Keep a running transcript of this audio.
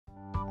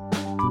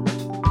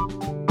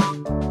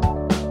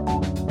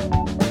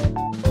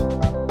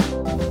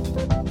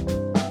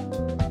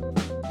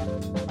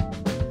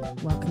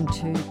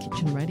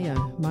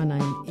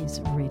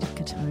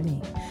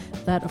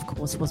That, of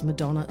course, was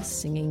Madonna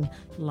singing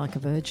Like a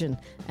Virgin.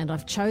 And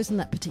I've chosen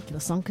that particular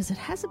song because it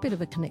has a bit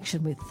of a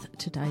connection with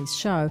today's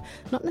show.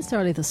 Not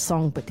necessarily the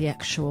song, but the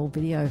actual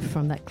video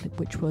from that clip,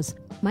 which was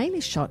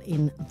mainly shot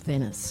in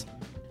Venice.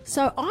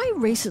 So I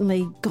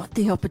recently got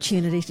the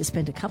opportunity to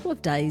spend a couple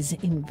of days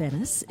in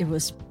Venice. It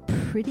was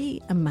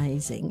pretty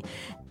amazing.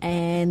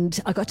 And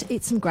I got to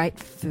eat some great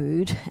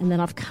food. And then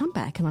I've come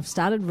back and I've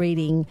started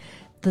reading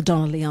the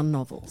Donna Leon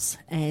novels,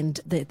 and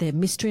they're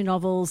mystery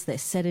novels. They're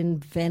set in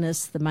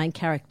Venice. The main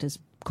character's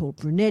called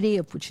Brunetti,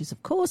 which is,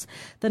 of course,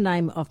 the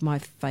name of my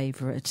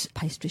favourite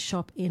pastry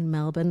shop in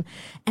Melbourne.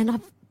 And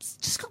I've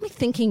just got me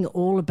thinking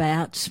all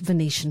about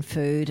Venetian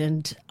food,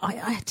 and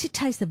I did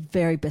taste the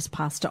very best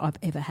pasta I've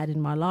ever had in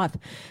my life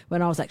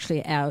when I was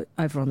actually out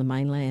over on the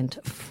mainland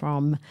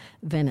from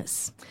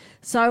Venice.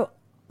 So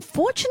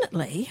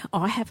fortunately,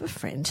 I have a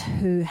friend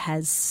who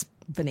has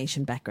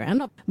Venetian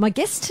background. My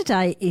guest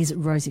today is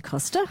Rosy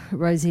Costa.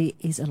 Rosy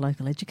is a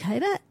local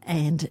educator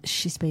and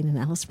she's been in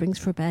Alice Springs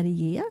for about a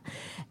year.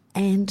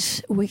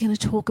 And we're going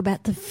to talk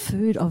about the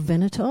food of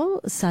Veneto,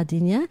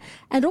 Sardinia,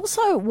 and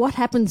also what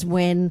happens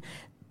when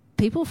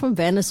people from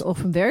Venice or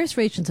from various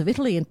regions of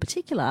Italy in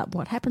particular,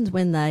 what happens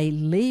when they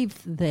leave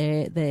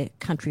their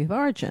country of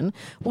origin,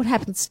 what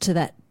happens to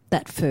that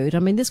food. I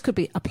mean, this could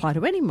be applied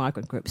to any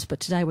migrant groups, but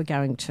today we're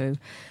going to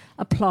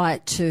apply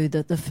it to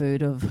the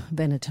food of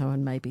Veneto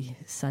and maybe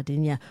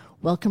Sardinia.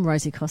 Welcome,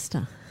 Rosy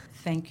Costa.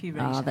 Thank you,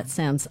 Rachel. Oh, that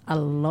sounds a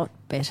lot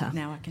better.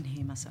 Now I can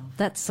hear myself.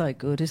 That's so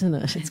good, isn't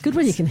it? It's good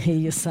when you can hear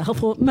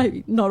yourself, or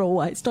maybe not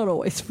always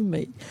for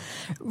me.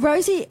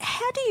 Rosy,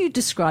 how do you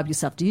describe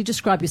yourself? Do you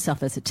describe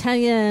yourself as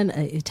Italian,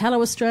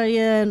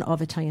 Italo-Australian,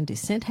 of Italian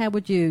descent? How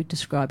would you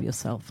describe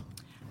yourself?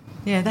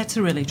 Yeah, that's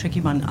a really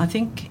tricky one. I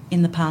think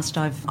in the past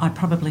I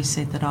probably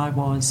said that I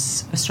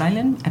was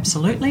Australian,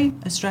 absolutely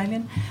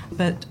Australian,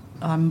 but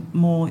I'm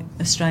more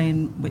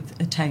Australian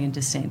with Italian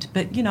descent.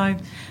 But, you know,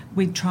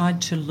 we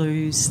tried to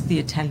lose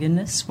the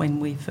Italianness when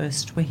we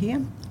first were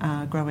here,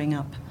 growing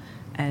up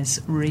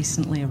as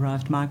recently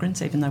arrived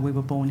migrants, even though we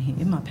were born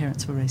here. My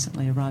parents were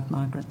recently arrived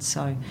migrants,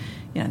 so,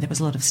 you know, there was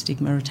a lot of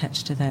stigma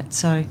attached to that.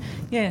 So,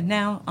 yeah,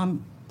 now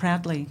I'm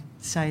proudly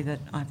say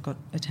that I've got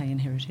Italian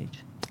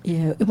heritage.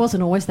 Yeah, it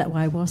wasn't always that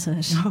way, was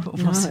it? No,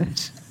 it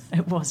wasn't.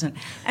 It wasn't.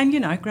 And,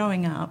 you know,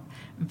 growing up,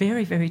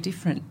 very, very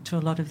different to a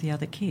lot of the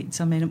other kids.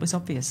 I mean, it was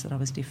obvious that I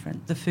was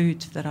different. The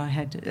food that I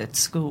had at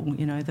school,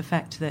 you know, the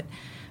fact that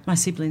my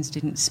siblings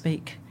didn't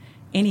speak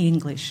any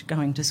English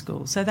going to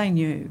school, so they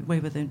knew we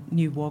were the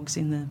new wogs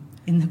in the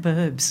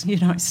burbs, you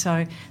know.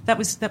 So that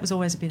was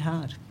always a bit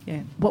hard.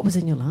 Yeah. What was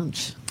in your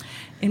lunch?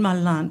 In my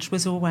lunch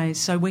was always,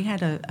 so we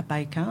had a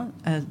baker,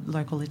 a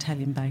local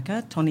Italian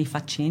baker, Tony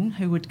Faccin,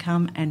 who would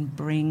come and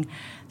bring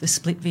the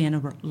split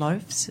Vienna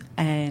loaves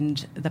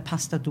and the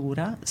pasta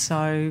dura.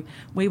 So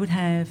we would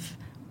have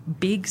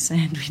big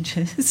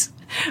sandwiches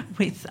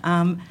with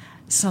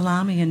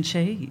salami and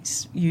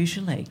cheese,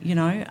 usually, you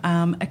know.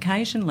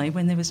 Occasionally,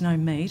 when there was no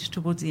meat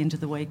towards the end of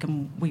the week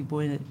and we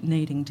were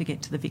needing to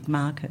get to the Vic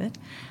Market,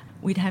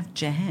 we'd have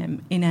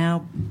jam in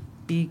our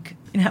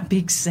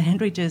big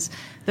sandwiches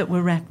that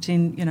were wrapped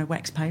in, you know,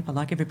 wax paper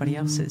like everybody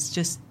else's.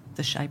 Just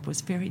the shape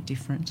was very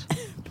different.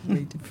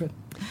 Very different.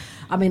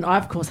 I mean, I,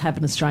 of course, have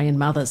an Australian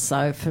mother,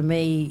 so for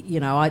me, you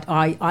know,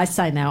 I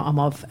say now I'm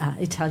of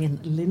Italian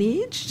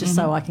lineage, just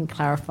so I can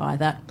clarify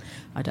that.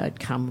 I don't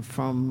come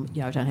from,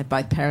 you know, I don't have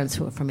both parents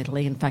who are from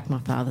Italy. In fact, my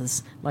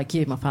father's, like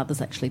you, my father's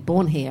actually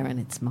born here, and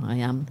it's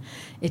my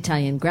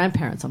Italian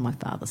grandparents on my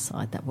father's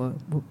side that were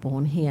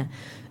born here.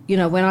 You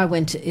know, when I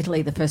went to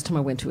Italy, the first time I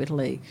went to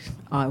Italy,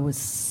 I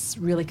was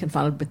really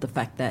confronted with the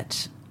fact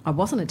that I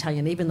wasn't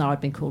Italian, even though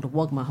I'd been called a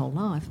wog my whole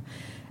life.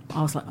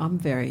 I was like, I'm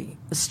very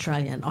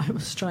Australian. I'm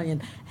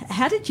Australian.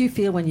 How did you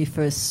feel when you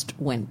first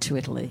went to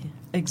Italy?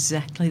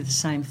 Exactly the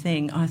same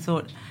thing. I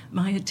thought,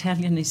 my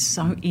Italian is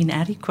so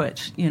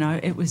inadequate. You know,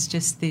 it was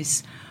just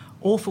this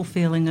awful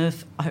feeling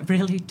of, I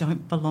really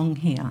don't belong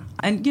here.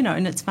 And, you know,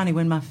 and it's funny,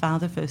 when my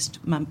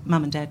mum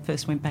and dad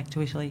first went back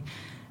to Italy,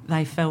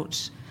 they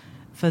felt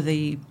for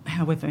the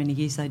however many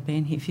years they'd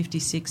been here,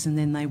 56, and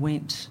then they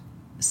went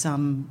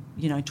some,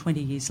 20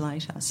 years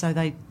later. So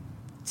they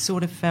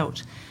sort of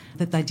felt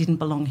that they didn't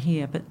belong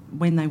here, but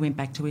when they went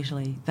back to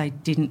Italy, they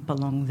didn't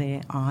belong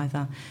there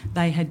either.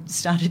 They had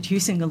started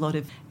using a lot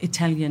of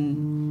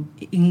Italian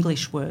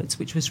English words,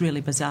 which was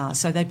really bizarre.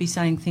 So they'd be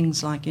saying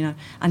things like,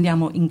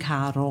 andiamo in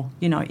carro,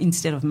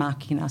 instead of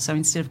macchina. So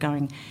instead of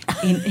going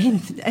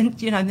in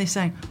and they're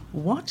saying,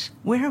 what?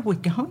 Where are we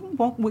going?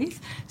 What with?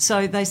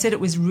 So they said it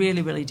was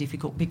really, really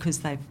difficult because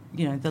the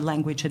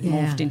language had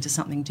morphed into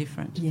something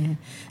different. Yeah.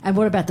 And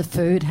what about the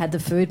food? Had the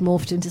food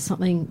morphed into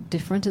something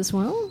different as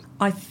well?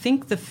 I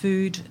think the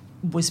food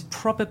was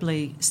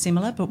probably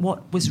similar, but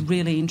what was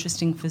really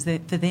interesting for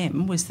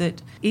them was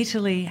that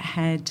Italy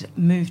had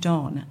moved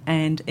on,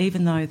 and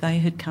even though they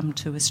had come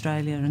to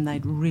Australia and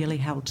they'd really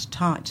held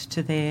tight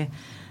to their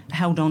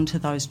held on to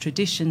those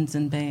traditions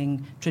and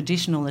being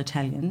traditional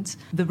Italians,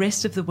 the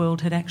rest of the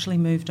world had actually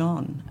moved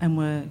on and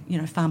were,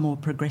 far more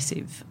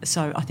progressive.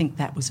 So I think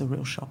that was a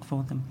real shock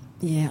for them.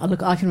 Yeah,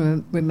 look, I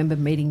can remember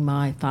meeting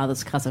my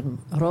father's cousin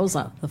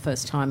Rosa the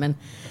first time, and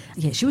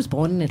she was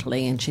born in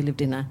Italy and she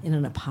lived in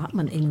an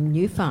apartment in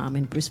New Farm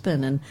in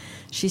Brisbane, and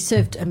she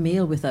served a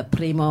meal with a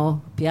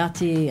primo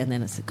piatti and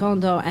then a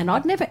secondo, and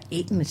I'd never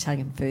eaten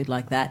Italian food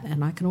like that,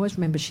 and I can always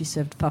remember she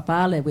served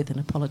papale with a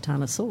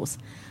Napolitana sauce.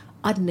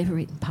 I'd never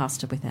eaten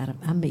pasta without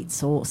a meat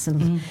sauce,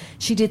 and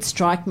she did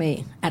strike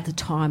me at the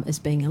time as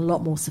being a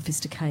lot more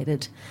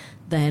sophisticated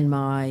than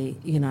my,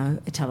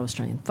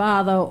 Italo-Australian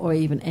father or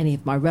even any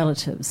of my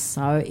relatives.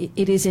 So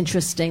it is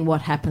interesting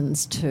what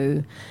happens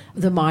to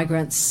the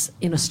migrants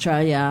in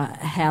Australia,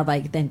 how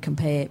they then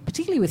compare,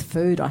 particularly with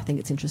food. I think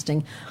it's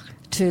interesting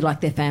to like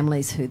their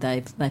families who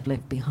they've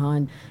left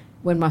behind.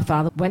 When my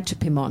father went to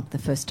Piedmont the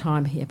first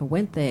time he ever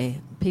went there,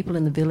 people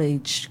in the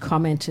village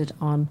commented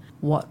on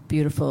what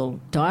beautiful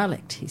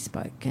dialect he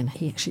spoke, and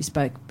he actually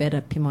spoke better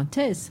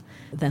Piemontese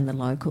than the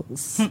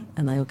locals,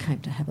 and they all came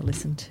to have a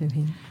listen to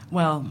him.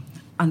 Well,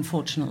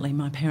 unfortunately,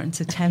 my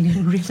parents'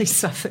 Italian really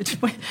suffered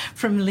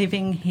from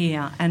living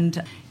here,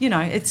 and,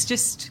 it's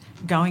just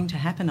going to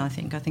happen, I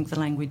think. I think the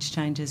language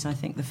changes. I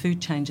think the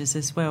food changes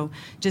as well,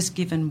 just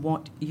given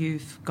what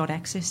you've got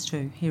access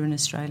to here in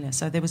Australia.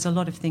 So there was a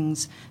lot of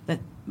things that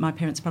my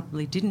parents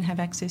probably didn't have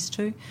access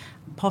to.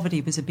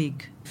 Poverty was a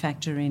big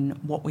factor in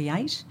what we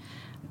ate,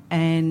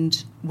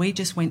 and we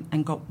just went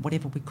and got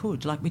whatever we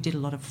could. Like, we did a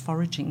lot of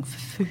foraging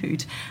for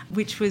food,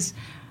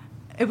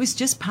 it was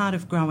just part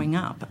of growing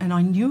up, and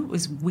I knew it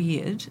was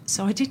weird,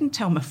 so I didn't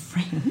tell my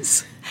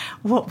friends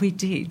what we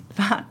did,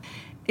 but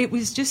it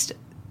was just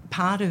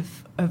part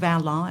of our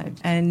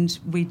lives, and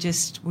we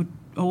just would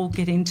all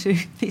get into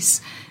this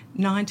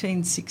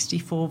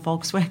 1964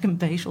 Volkswagen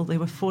Beetle. There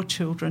were 4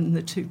 children,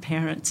 the 2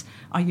 parents.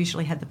 I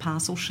usually had the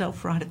parcel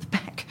shelf right at the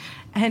back,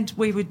 and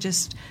we would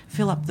just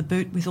fill up the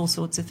boot with all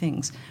sorts of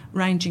things,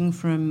 ranging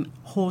from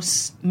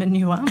horse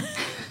manure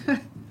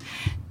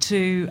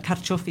to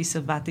carciofi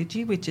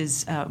selvatici, which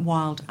is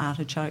wild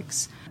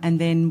artichokes. And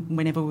then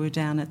whenever we were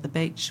down at the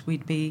beach,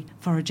 we'd be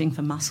foraging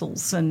for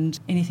mussels and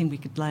anything we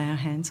could lay our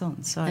hands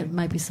on. So and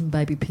maybe some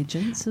baby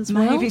pigeons as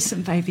well? Maybe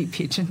some baby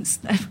pigeons.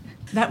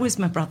 That was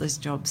my brother's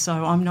job,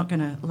 so I'm not going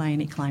to lay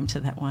any claim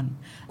to that one.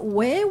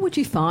 Where would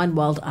you find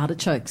wild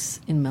artichokes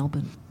in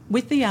Melbourne?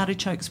 With the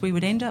artichokes, we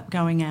would end up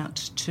going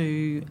out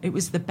to, it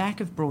was the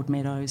back of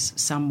Broadmeadows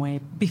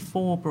somewhere,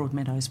 before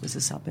Broadmeadows was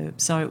a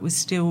suburb. So it was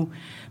still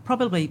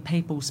probably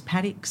people's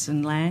paddocks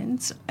and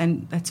lands,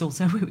 and that's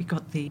also where we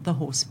got the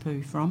horse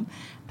poo from.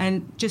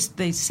 And just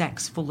these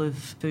sacks full of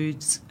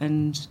foods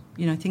and,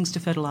 things to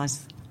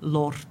fertilise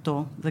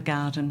l'orto, the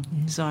garden.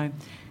 Yeah. So,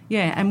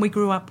 and we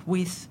grew up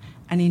with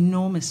an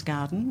enormous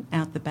garden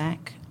out the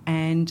back,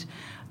 and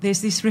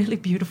there's this really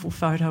beautiful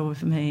photo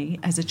of me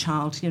as a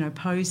child,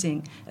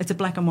 posing. It's a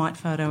black and white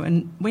photo,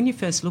 and when you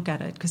first look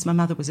at it, because my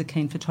mother was a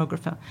keen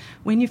photographer,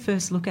 when you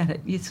first look at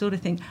it, you sort of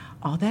think,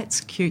 oh,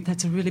 that's cute,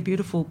 that's a really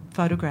beautiful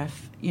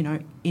photograph,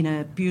 in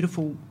a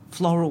beautiful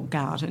floral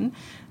garden.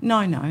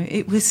 No,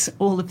 it was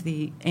all of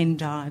the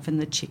endive and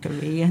the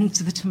chicory and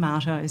the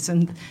tomatoes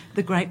and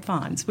the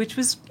grapevines, which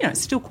was,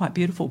 still quite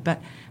beautiful,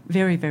 but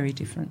very, very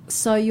different.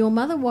 So your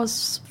mother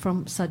was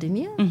from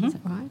Sardinia, is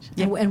that right?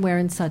 Yep. And where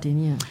in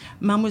Sardinia?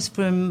 Mum was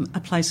from a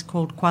place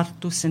called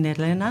Quartu St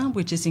Elena,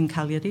 which is in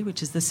Cagliari,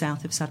 which is the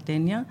south of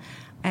Sardinia.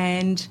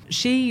 And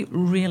she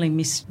really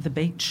missed the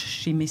beach.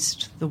 She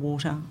missed the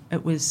water.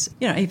 It was,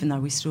 even though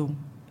we still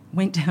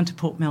went down to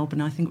Port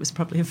Melbourne, I think it was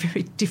probably a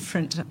very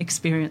different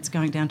experience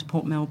going down to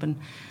Port Melbourne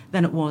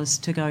than it was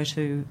to go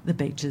to the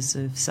beaches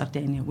of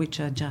Sardinia, which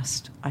are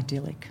just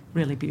idyllic,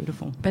 really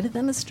beautiful. Better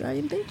than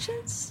Australian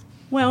beaches?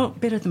 Well,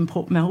 better than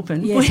Port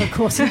Melbourne. Yes, of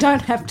course. You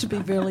don't have to be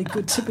really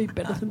good to be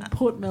better than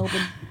Port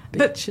Melbourne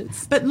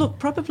beaches. But look,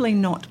 probably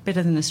not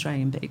better than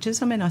Australian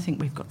beaches. I mean, I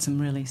think we've got some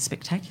really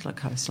spectacular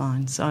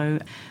coastlines.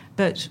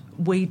 But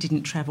we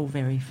didn't travel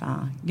very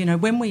far.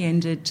 When we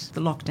ended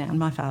the lockdown,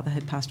 my father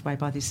had passed away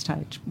by this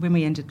stage. When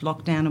we ended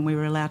lockdown and we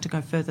were allowed to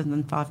go further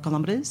than 5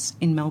 kilometres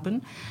in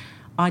Melbourne,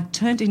 I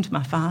turned into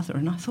my father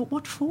and I thought,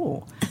 what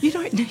for? You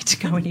don't need to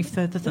go any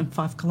further than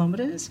 5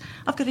 kilometres.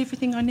 I've got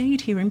everything I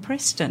need here in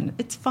Preston.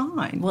 It's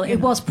fine. Well, it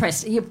was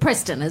Preston. You're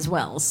Preston as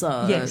well,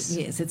 so yes,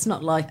 it's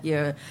not like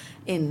you're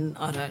in,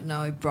 I don't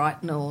know,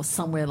 Brighton or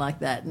somewhere like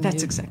that.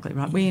 That's exactly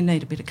right. We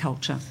need a bit of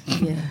culture.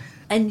 Yeah.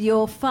 And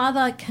your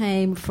father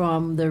came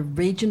from the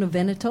region of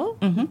Veneto,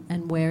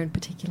 and where in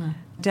particular?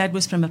 Dad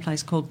was from a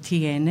place called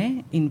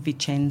Tiene in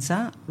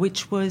Vicenza,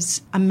 which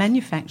was a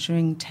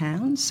manufacturing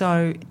town.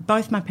 So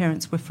both my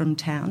parents were from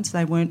towns.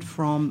 They weren't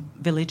from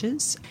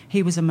villages.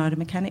 He was a motor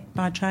mechanic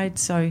by trade,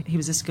 so he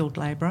was a skilled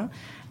labourer,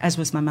 as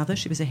was my mother.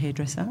 She was a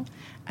hairdresser.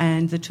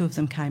 And the two of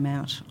them came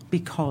out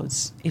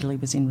because Italy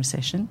was in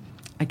recession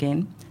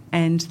again,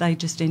 and they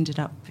just ended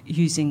up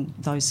using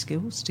those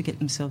skills to get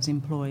themselves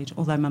employed,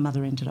 although my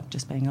mother ended up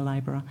just being a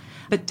labourer.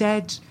 But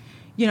Dad,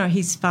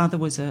 his father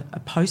was a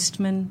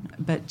postman,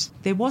 but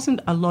there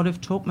wasn't a lot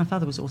of talk. My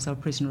father was also a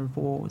prisoner of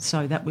war,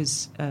 so that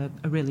was a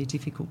really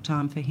difficult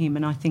time for him,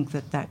 and I think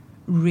that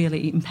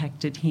really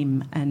impacted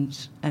him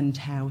and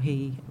how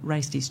he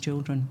raised his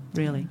children,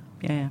 really,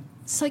 yeah.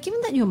 So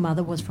given that your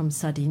mother was from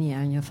Sardinia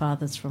and your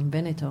father's from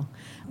Veneto,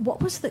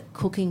 what was the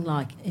cooking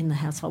like in the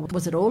household?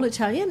 Was it all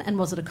Italian, and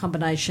was it a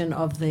combination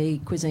of the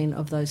cuisine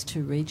of those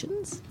two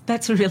regions?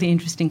 That's a really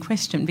interesting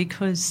question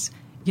because,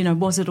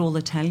 was it all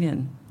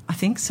Italian? I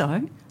think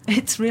so.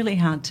 It's really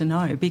hard to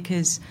know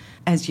because,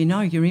 as you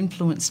know, you're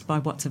influenced by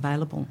what's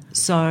available.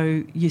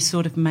 So you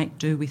sort of make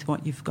do with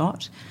what you've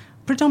got.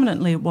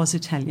 Predominantly it was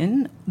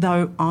Italian,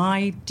 though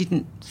I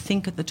didn't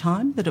think at the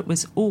time that it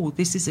was,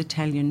 this is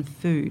Italian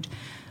food.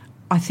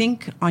 I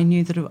think I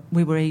knew that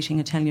we were eating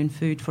Italian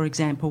food, for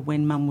example,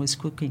 when Mum was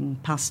cooking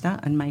pasta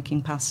and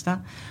making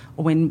pasta,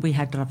 or when we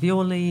had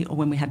ravioli, or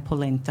when we had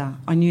polenta.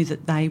 I knew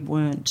that they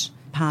weren't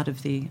part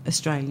of the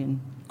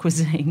Australian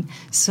cuisine.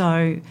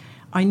 So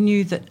I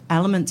knew that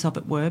elements of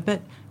it were,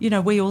 but,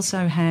 we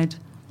also had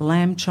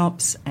lamb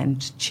chops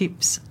and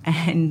chips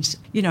and,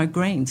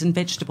 greens and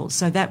vegetables.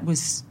 So that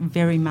was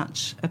very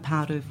much a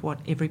part of what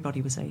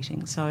everybody was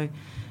eating. So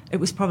it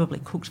was probably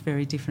cooked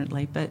very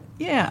differently. But,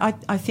 yeah,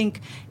 I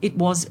think it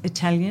was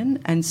Italian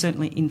and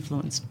certainly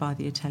influenced by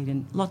the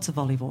Italian. Lots of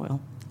olive oil.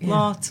 Yeah.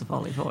 Lots of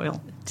olive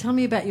oil. Tell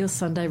me about your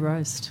Sunday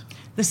roast.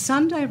 The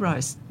Sunday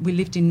roast, we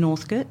lived in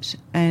Northcote,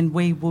 and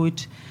we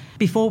would,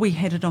 before we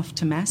headed off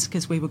to Mass,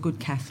 because we were good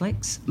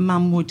Catholics,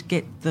 Mum would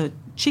get the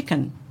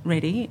chicken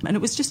ready, and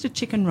it was just a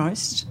chicken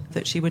roast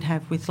that she would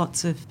have with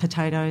lots of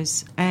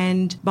potatoes.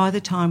 And by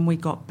the time we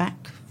got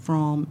back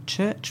from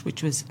church,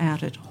 which was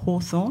out at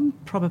Hawthorne,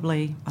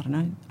 probably,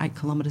 8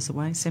 kilometres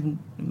away, 7,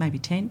 maybe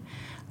 10,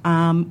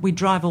 we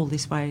drive all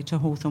this way to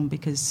Hawthorne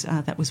because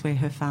that was where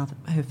her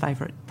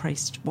favourite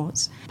priest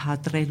was,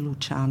 Padre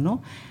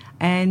Luciano.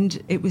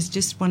 And it was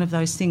just one of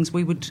those things.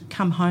 We would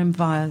come home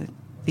via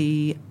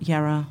the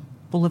Yarra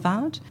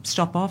Boulevard,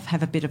 stop off,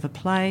 have a bit of a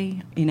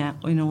play in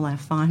all our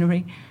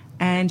finery,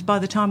 and by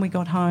the time we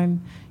got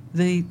home,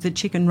 the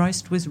chicken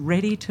roast was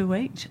ready to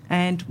eat,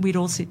 and we'd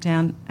all sit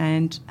down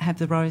and have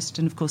the roast,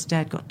 and of course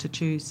Dad got to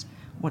choose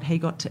what he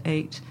got to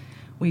eat.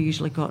 We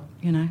usually got,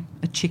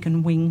 a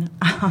chicken wing,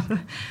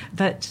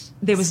 but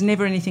there was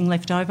never anything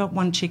left over.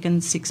 1 chicken,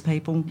 6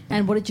 people.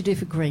 And what did you do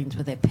for greens?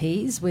 Were there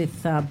peas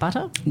with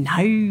butter?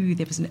 No,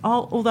 there wasn't.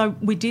 Although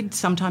we did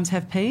sometimes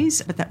have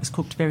peas, but that was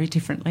cooked very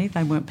differently.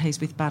 They weren't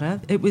peas with butter.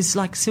 It was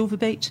like silver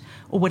beet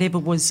or whatever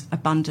was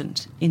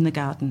abundant in the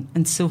garden,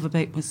 and silver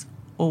beet was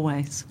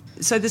always.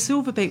 So the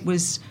silver beet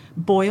was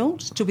boiled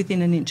to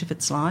within an inch of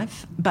its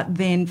life, but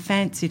then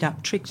fancied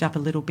up, tricked up a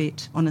little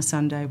bit on a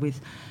Sunday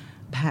with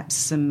perhaps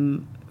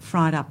some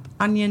fried up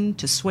onion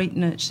to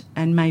sweeten it,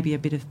 and maybe a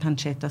bit of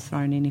pancetta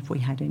thrown in if we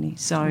had any.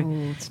 So,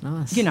 it's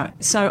nice.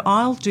 So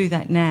I'll do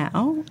that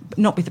now,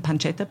 not with the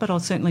pancetta, but I'll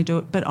certainly do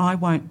it, but I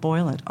won't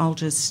boil it. I'll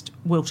just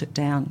wilt it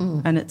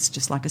down, and it's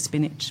just like a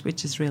spinach,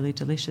 which is really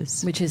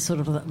delicious. Which is sort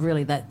of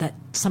really that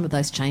some of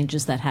those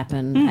changes that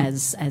happen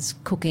as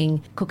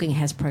cooking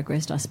has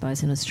progressed, I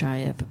suppose, in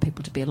Australia, for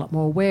people to be a lot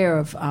more aware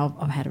of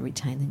how to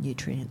retain the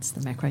nutrients,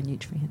 the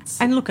macronutrients.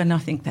 And look, and I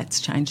think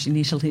that's changed in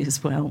Italy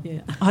as well.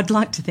 Yeah. I'd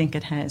like to think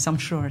it has. I'm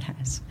sure it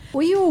has.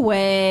 Were you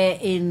aware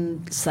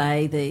in,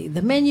 say,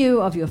 the menu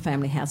of your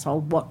family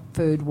household, what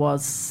food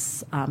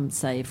was,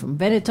 say, from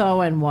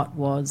Veneto and what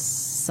was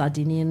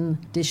Sardinian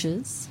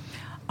dishes?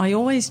 I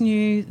always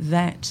knew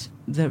that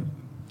the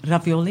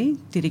ravioli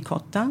di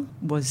ricotta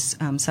was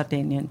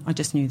Sardinian. I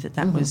just knew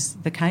that was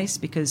the case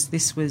because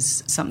this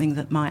was something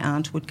that my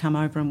aunt would come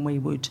over and we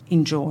would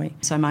enjoy.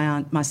 So my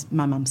aunt,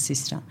 my mum's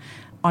sister.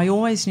 I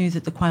always knew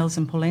that the quails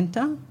and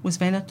polenta was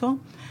Veneto.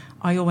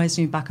 I always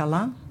knew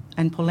bacala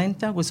and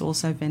polenta was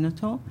also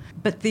Veneto.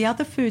 But the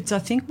other foods, I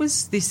think,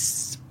 was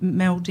this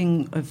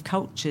melding of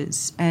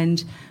cultures.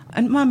 And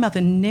my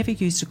mother never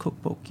used a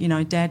cookbook.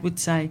 Dad would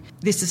say,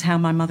 this is how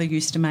my mother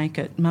used to make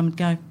it. Mum would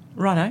go,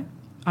 righto,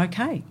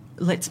 okay,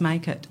 let's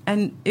make it.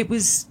 And it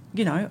was,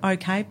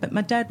 okay, but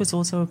my dad was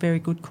also a very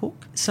good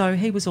cook. So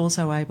he was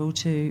also able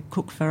to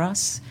cook for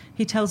us.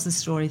 He tells the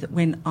story that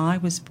when I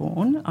was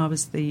born, I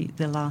was the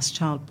last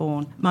child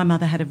born, my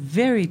mother had a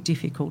very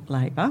difficult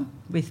labour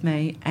with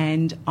me,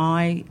 and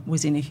I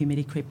was in a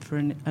humidity crib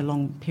for a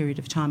long period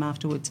of time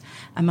afterwards.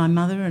 And my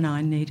mother and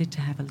I needed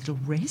to have a little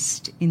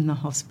rest in the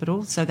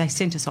hospital, so they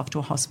sent us off to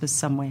a hospice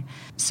somewhere.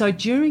 So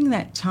during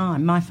that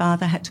time, my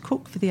father had to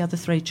cook for the other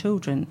 3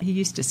 children. He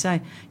used to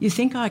say, you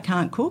think I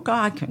can't cook?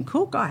 I can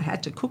cook. I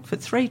had to cook for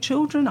 3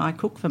 children. I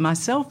cook for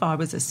myself. I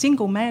was a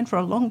single man for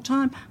a long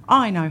time.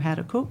 I know how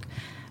to cook.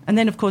 And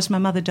then, of course, my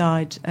mother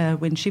died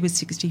when she was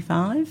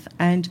 65,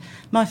 and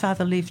my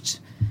father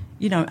lived,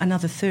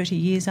 another 30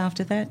 years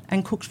after that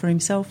and cooked for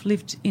himself,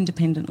 lived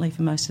independently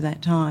for most of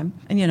that time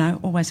and,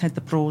 always had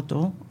the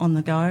brodo on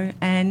the go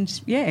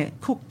and,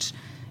 cooked,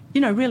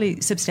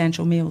 really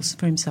substantial meals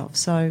for himself.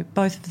 So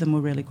both of them were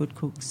really good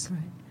cooks.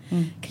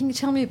 Great. Can you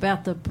tell me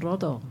about the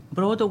brodo?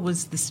 Brodo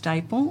was the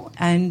staple,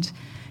 and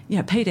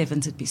Pete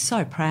Evans would be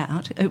so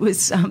proud. It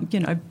was,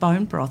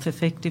 bone broth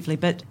effectively,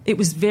 but it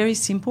was very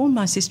simple.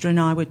 My sister and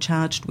I were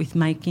charged with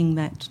making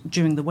that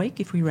during the week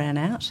if we ran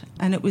out,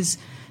 and it was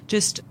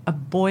just a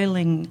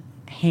boiling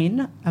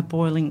hen, a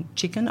boiling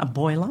chicken, a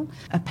boiler,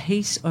 a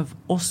piece of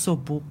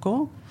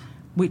ossobuco,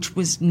 which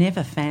was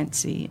never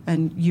fancy,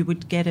 and you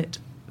would get it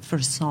for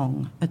a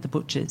song at the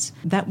butcher's.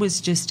 That was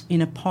just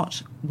in a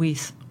pot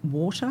with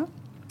water,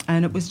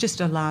 and it was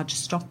just a large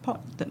stock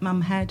pot that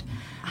Mum had,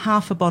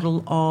 half a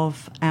bottle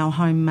of our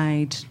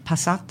homemade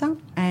passata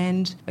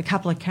and a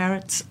couple of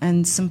carrots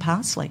and some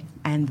parsley,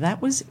 and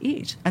that was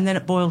it. And then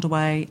it boiled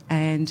away,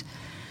 and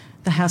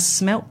the house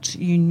smelt.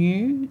 You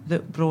knew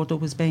that brodo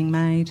was being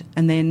made,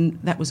 and then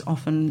that was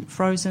often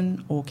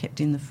frozen or kept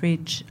in the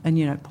fridge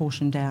and,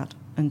 portioned out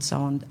and so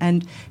on.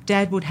 And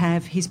Dad would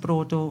have his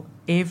brodo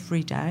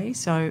every day,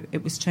 so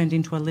it was turned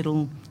into a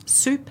little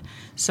soup.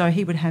 So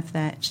he would have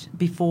that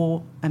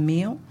before a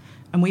meal,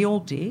 and we all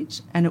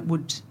did, and it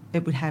would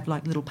have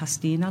like little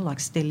pastina, like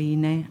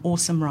stelline, or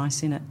some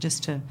rice in it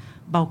just to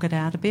bulk it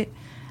out a bit.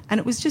 And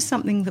it was just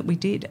something that we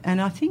did,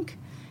 and I think,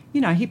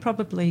 he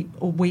probably,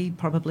 or we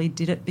probably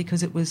did it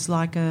because it was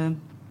like a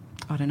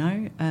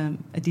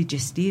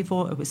digestive,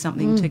 or it was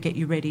something to get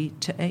you ready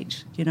to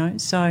eat,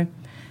 So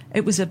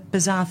it was a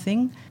bizarre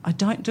thing. I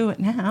don't do it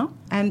now,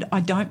 and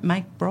I don't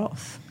make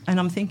broth. And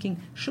I'm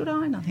thinking, should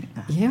I? And I think,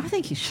 no. Yeah, I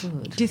think you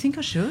should. Do you think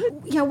I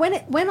should? Yeah,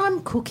 when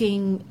I'm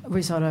cooking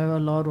risotto a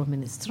lot or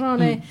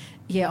minestrone,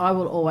 I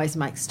will always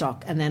make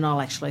stock, and then I'll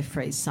actually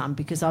freeze some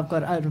because I've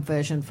got an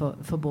aversion for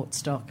bought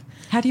stock.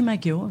 How do you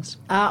make yours?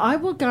 I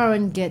will go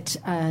and get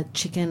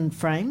chicken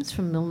frames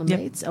from Milner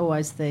Meats,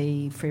 always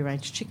the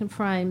free-range chicken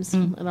frames,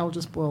 and I'll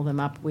just boil them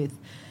up with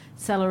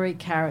celery,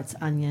 carrots,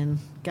 onion,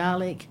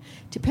 garlic.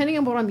 Depending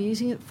on what I'm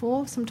using it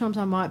for, sometimes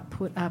I might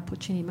put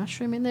porcini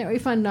mushroom in there, or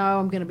if I know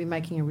I'm going to be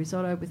making a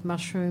risotto with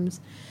mushrooms.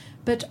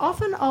 But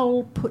often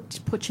I'll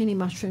put porcini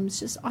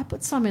mushrooms. I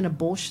put some in a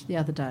borscht the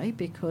other day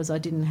because I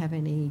didn't have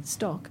any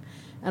stock,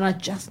 and I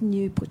just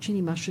knew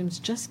porcini mushrooms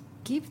just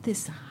give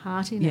this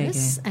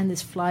heartiness and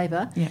this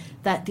flavour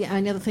that the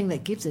only other thing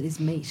that gives it is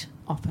meat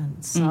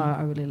often. So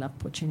I really love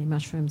porcini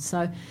mushrooms.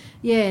 So,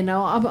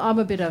 I'm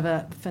a bit of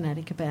a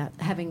fanatic about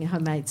having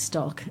homemade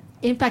stock.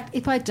 In fact,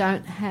 if I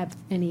don't have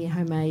any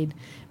homemade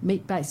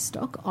meat-based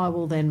stock, I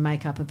will then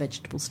make up a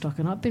vegetable stock.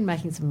 And I've been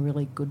making some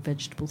really good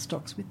vegetable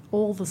stocks with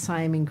all the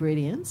same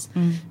ingredients,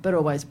 but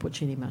always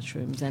porcini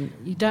mushrooms. And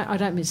I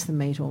don't miss the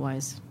meat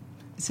always.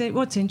 See,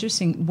 what's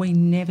interesting, we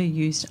never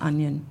used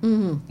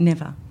onion,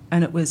 never.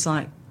 And it was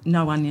like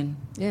no onion,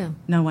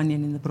 no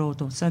onion in the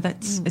brodo. So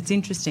it's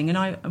interesting. And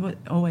I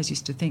always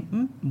used to think,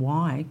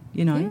 why?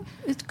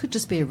 It could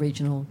just be a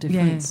regional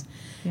difference.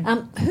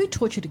 Yeah. Who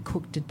taught you to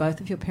cook? Did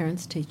both of your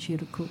parents teach you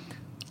to cook?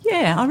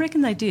 Yeah, I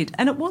reckon they did.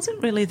 And it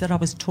wasn't really that I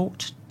was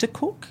taught to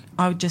cook.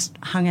 I just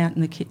hung out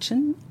in the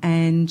kitchen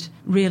and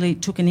really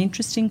took an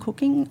interest in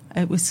cooking.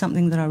 It was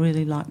something that I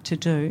really liked to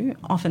do.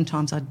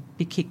 Oftentimes I'd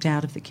be kicked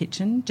out of the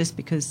kitchen just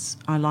because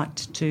I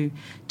liked to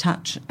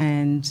touch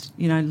and,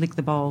 lick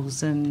the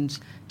bowls and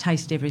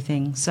taste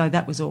everything. So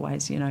that was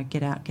always,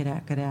 get out, get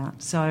out, get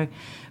out. So,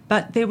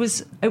 but it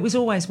was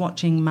always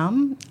watching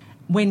Mum.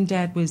 When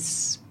Dad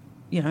was,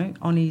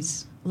 on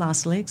his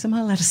last legs, am I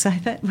allowed to say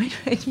that? You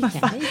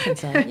can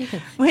say it. You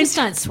can. Just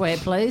don't swear,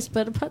 please,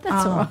 but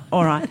that's all right.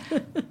 All right.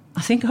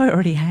 I think I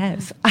already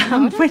have. No,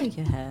 I don't think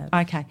you have.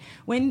 Okay.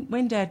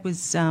 When Dad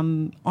was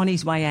on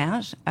his way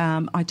out,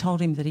 I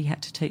told him that he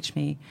had to teach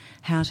me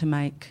how to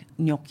make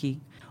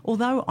gnocchi.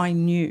 Although I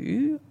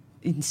knew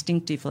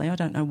instinctively, I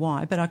don't know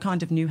why, but I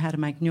kind of knew how to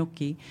make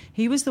gnocchi,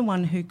 he was the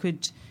one who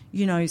could,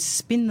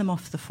 spin them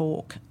off the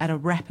fork at a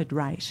rapid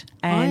rate.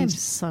 And I am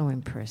so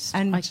impressed.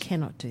 And I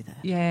cannot do that.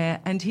 Yeah,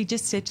 and he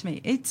just said to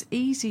me, it's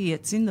easy,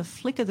 it's in the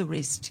flick of the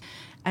wrist.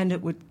 And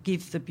it would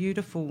give the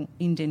beautiful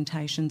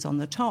indentations on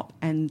the top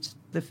and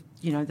the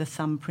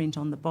thumbprint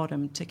on the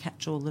bottom to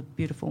catch all the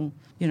beautiful,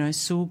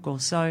 sugo.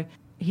 So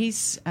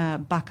his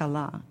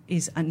bacala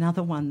is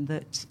another one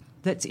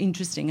that's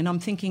interesting. And I'm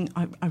thinking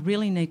I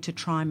really need to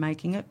try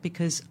making it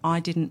because I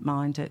didn't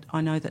mind it.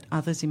 I know that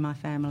others in my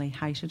family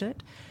hated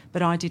it,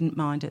 but I didn't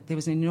mind it. There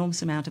was an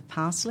enormous amount of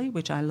parsley,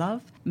 which I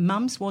love.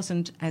 Mum's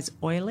wasn't as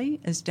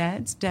oily as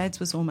Dad's. Dad's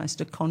was almost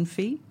a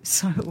confit,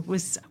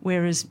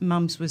 whereas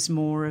Mum's was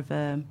more of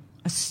a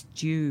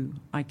stew,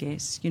 I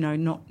guess,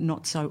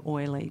 not so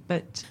oily.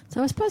 But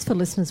so I suppose for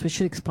listeners we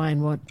should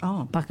explain what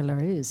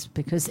bacala is,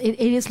 because it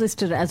is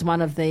listed as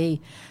one of the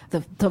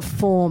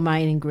four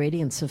main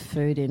ingredients of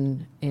food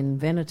in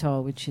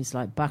Veneto, which is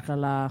like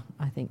bacala,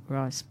 I think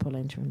rice,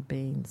 polenta and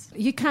beans.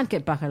 You can't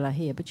get bacala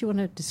here, but you want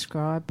to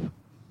describe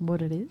what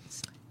it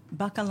is?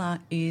 Bacala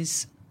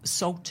is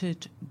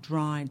salted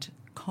dried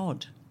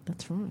cod.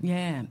 That's right.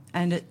 Yeah,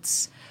 and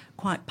it's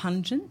quite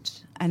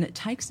pungent and it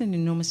takes an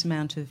enormous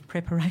amount of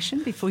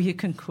preparation before you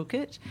can cook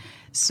it.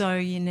 So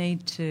you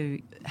need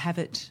to have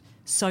it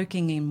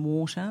soaking in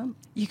water.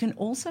 You can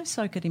also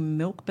soak it in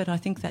milk, but I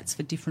think that's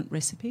for different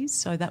recipes.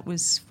 So that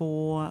was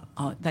for,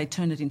 they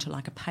turned it into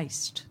like a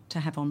paste to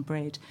have on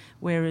bread.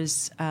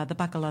 Whereas the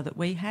bacala that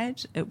we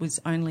had, we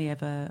only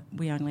ever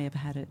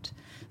had it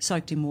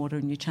soaked in water,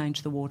 and you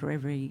change the water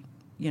every,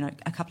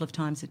 a couple of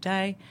times a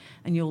day,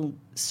 and you'll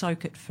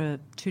soak it for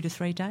 2 to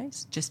 3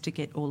 days just to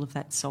get all of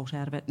that salt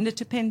out of it. And it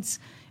depends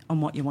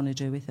on what you want to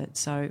do with it.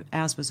 So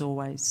ours was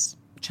always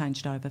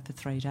changed over for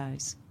 3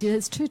 days.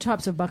 There's 2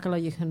 types of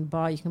bacala you can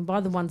buy. You can buy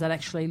the ones that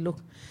actually look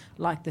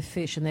like the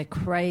fish, and they're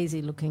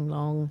crazy looking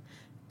long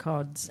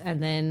cods,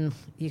 and then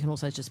you can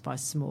also just buy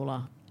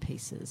smaller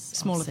pieces.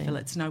 Smaller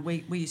fillets. No,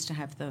 we used to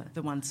have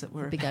the ones that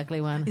were... The big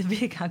ugly one. The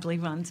big ugly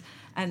ones,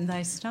 and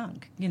they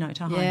stunk, to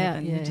high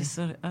heaven. You just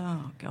sort of,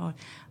 oh, God,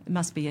 it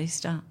must be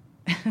Easter.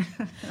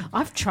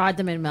 I've tried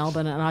them in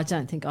Melbourne, and I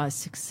don't think I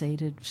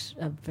succeeded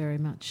very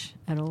much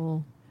at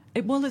all.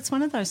 It's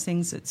one of those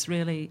things that's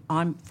really,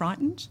 I'm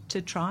frightened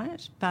to try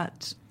it,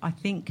 but I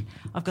think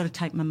I've got to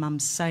take my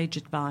mum's sage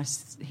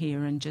advice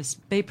here and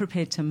just be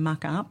prepared to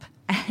muck up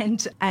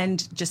and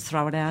just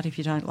throw it out if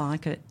you don't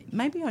like it.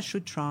 Maybe I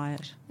should try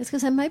it. I was going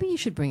to say, maybe you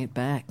should bring it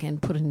back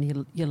and put it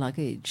in your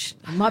luggage.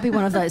 It might be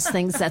one of those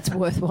things that's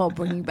worthwhile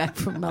bringing back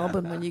from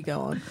Melbourne when you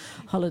go on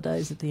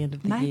holidays at the end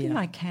of the year. Maybe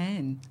I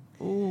can.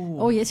 Ooh.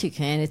 Oh, yes, you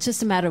can. It's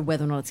just a matter of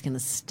whether or not it's going to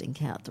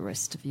stink out the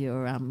rest of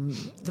your of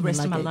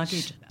my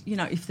luggage.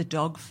 If the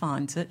dog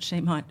finds it,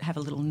 she might have a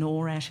little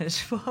gnaw at it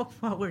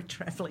while we're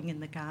travelling in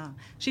the car.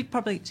 She's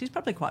probably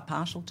quite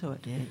partial to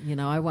it.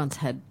 Yeah, I once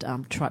had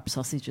tripe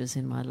sausages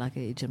in my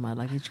luggage, and my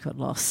luggage got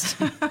lost.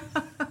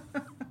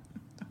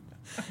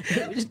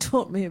 It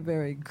taught me a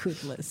very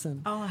good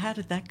lesson. Oh, how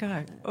did that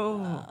go?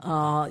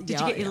 Did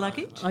you get your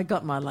luggage? I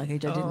got my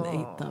luggage. I didn't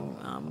eat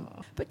them.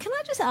 But can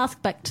I just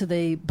ask back to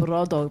the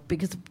brodo,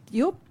 because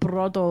your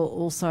brodo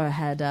also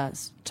had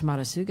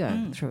tomato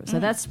sugo through it. So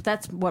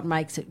that's what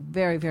makes it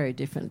very, very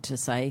different to,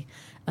 say,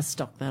 a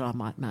stock that I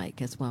might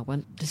make as well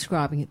when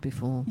describing it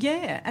before.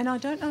 Yeah, and I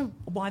don't know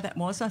why that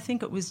was. I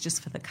think it was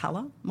just for the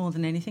colour more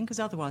than anything, because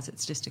otherwise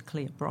it's just a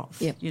clear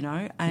broth,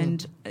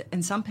 and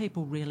some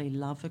people really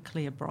love a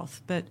clear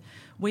broth, but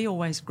we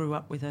always grew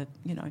up with a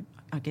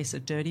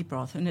dirty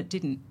broth, and it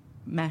didn't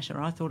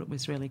matter. I thought it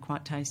was really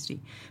quite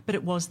tasty, but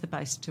it was the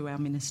base to our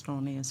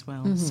minestrone as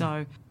well. Mm-hmm.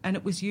 So, and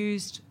it was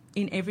used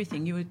in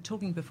everything. You were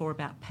talking before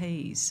about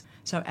peas.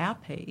 So our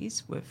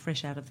peas were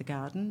fresh out of the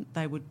garden.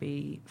 They would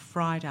be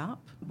fried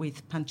up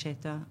with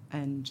pancetta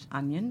and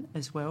onion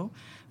as well,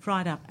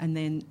 fried up, and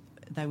then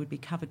they would be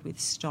covered with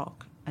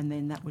stock, and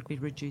then that would be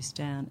reduced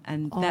down.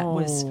 And that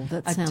was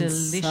a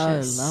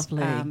delicious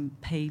so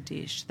pea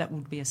dish. That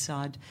would be a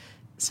side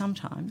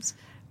sometimes.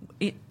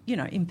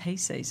 In pea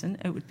season,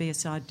 it would be a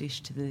side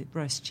dish to the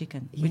roast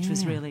chicken, which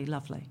was really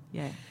lovely.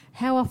 Yeah.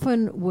 How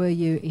often were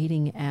you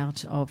eating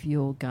out of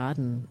your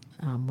garden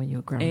when you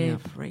were growing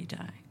up?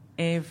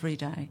 Every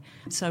day.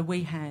 So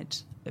we had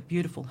a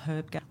beautiful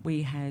herb garden.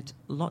 We had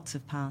lots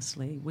of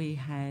parsley. We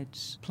had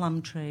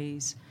plum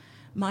trees.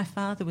 My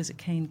father was a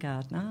keen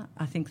gardener.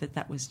 I think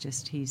that was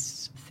just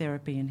his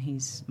therapy and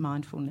his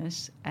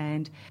mindfulness.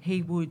 And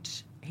he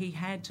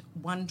had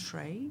one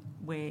tree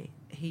where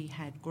he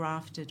had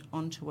grafted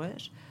onto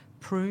it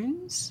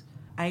prunes,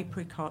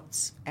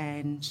 apricots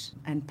and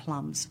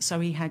plums. So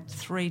he had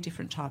 3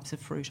 different types of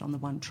fruit on the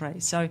one tree.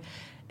 So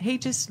he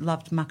just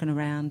loved mucking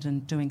around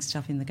and doing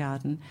stuff in the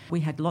garden. We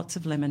had lots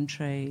of lemon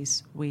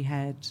trees. We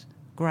had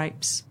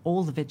grapes,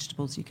 all the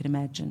vegetables you could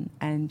imagine.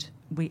 And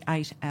we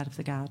ate out of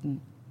the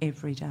garden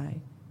every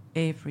day.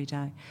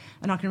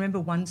 And I can remember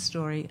one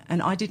story,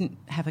 and I didn't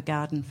have a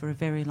garden for a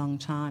very long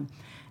time.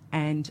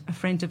 And a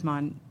friend of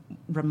mine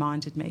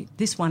reminded me,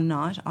 this one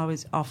night I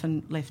was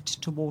often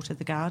left to water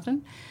the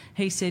garden.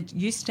 He said,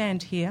 you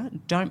stand here,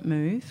 don't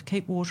move,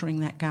 keep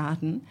watering that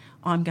garden,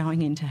 I'm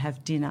going in to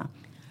have dinner.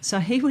 So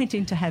he went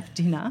in to have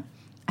dinner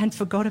and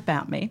forgot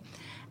about me.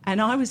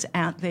 And I was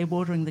out there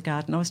watering the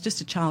garden. I was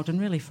just a child and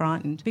really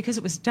frightened because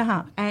it was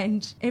dark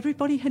and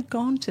everybody had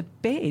gone to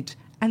bed.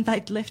 And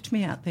they'd left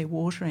me out there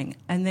watering.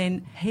 And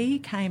then he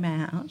came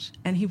out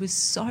and he was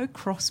so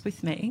cross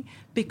with me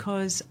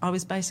because I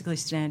was basically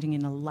standing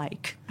in a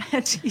lake.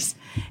 And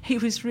he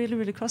was really,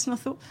 really cross. And I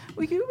thought,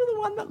 well, you were the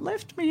one that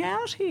left me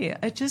out here.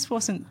 It just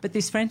wasn't. But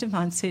this friend of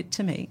mine said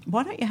to me,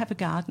 why don't you have a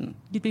garden?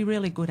 You'd be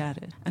really good at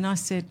it. And I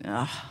said,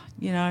 I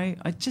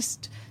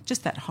just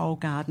that whole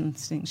garden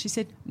thing. She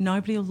said,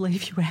 nobody will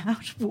leave you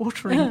out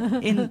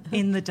watering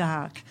in the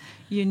dark.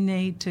 You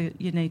need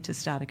to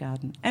start a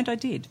garden. And I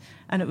did.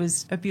 And it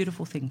was a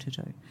beautiful thing to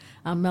do.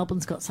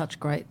 Melbourne's got such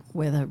great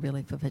weather,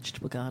 really, for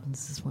vegetable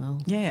gardens as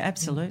well. Yeah,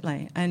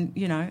 absolutely. And,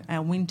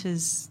 our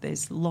winters,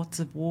 there's lots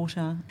of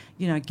water,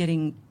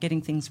 getting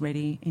things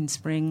ready in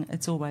spring.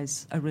 It's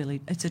always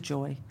it's a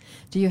joy.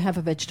 Do you have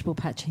a vegetable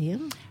patch here?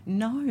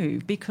 No,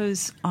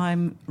 because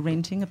I'm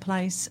renting a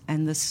place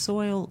and the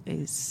soil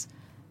is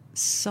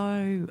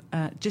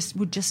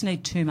would just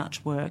need too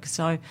much work.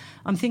 So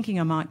I'm thinking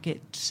I might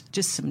get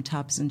just some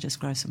tubs and just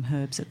grow some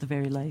herbs at the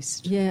very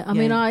least. Yeah, I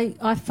mean,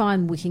 I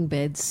find wicking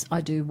beds,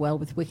 I do well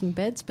with wicking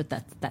beds, but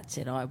that's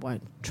it. I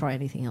won't try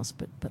anything else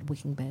but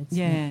wicking beds.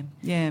 Yeah.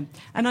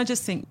 And I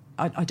just think,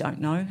 I don't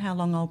know how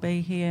long I'll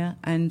be here,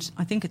 and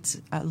I think it's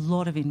a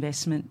lot of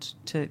investment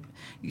to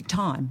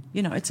time.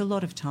 It's a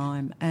lot of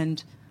time,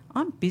 and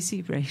I'm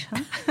busy,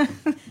 Rita.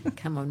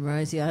 Come on,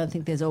 Rosie. I don't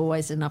think there's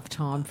always enough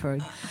time for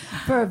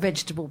a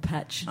vegetable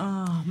patch.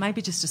 Oh,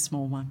 maybe just a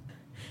small one.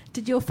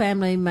 Did your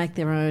family make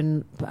their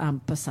own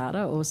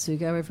passata or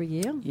sugo every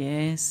year?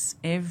 Yes,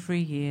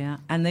 every year.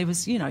 And there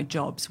was,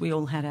 jobs. We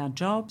all had our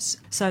jobs.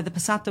 So the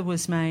passata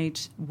was made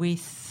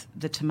with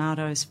the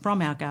tomatoes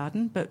from our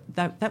garden, but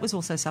that was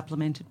also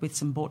supplemented with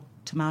some bought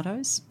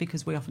tomatoes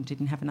because we often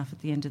didn't have enough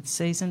at the end of the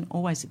season,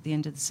 always at the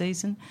end of the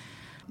season.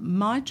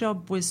 My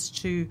job was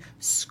to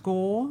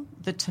score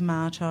the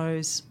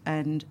tomatoes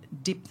and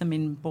dip them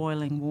in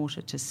boiling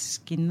water to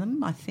skin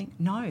them, I think.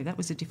 No, that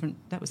was something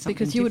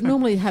because you would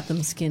normally have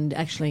them skinned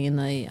actually in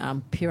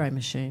the puree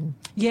machine.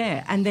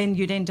 Yeah, and then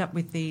you'd end up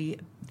with the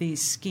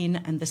skin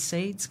and the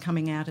seeds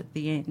coming out at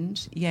the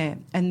end. Yeah,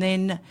 and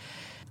then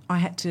I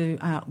had to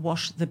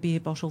wash the beer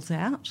bottles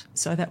out.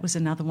 So that was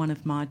another one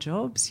of my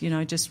jobs,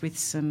 just with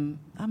some,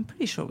 I'm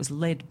pretty sure it was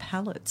lead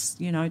pellets,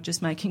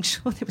 just making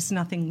sure there was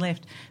nothing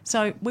left.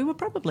 So we were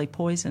probably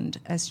poisoned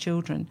as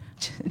children,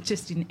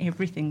 just in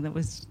everything that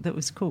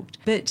was cooked.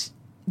 But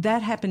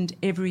that happened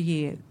every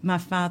year. My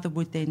father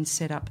would then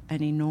set up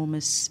an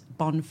enormous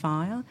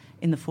bonfire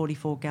in the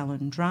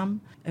 44-gallon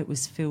drum. It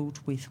was filled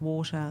with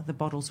water. The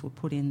bottles were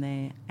put in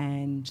there,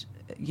 and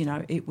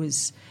it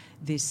was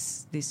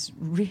this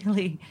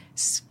really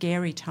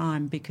scary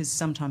time because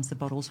sometimes the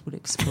bottles would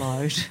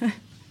explode.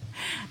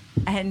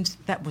 And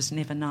that was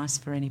never nice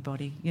for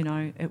anybody.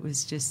 It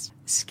was just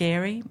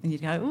scary, and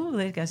you'd go, oh,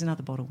 there goes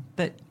another bottle.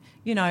 But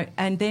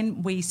and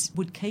then we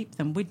would keep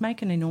them. We'd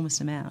make an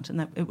enormous amount,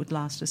 and it would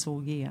last us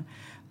all year.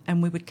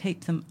 And we would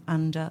keep them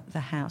under the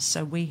house.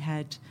 So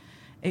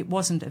it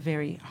wasn't a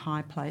very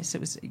high place.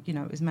 It was,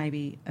 it was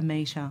maybe a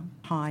metre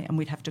high, and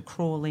we'd have to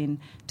crawl in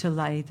to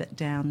lay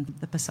down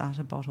the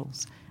passata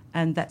bottles.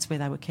 And that's where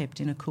they were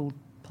kept, in a cool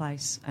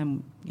place.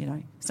 And,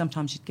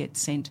 sometimes you'd get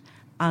sent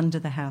under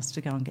the house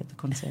to go and get the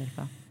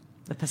conserva,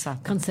 the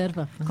passata.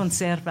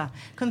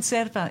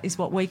 Conserva is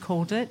what we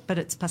called it, but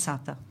it's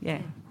passata,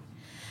 yeah.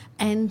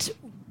 And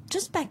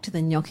just back to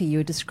the gnocchi, you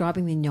were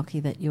describing the gnocchi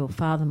that your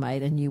father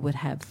made, and you would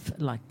have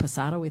like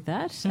passata with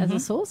that as a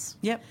sauce?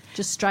 Yep.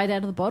 Just straight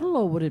out of the bottle,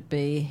 or would it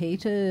be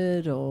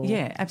heated? Or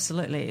yeah,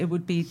 absolutely. It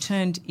would be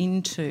turned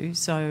into,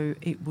 so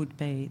there would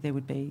be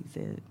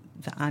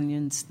the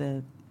onions,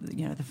 the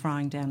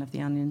frying down of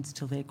the onions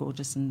till they're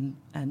gorgeous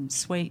and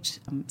sweet,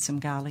 some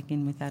garlic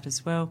in with that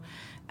as well.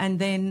 And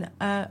then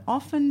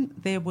often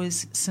there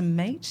was some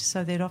meat,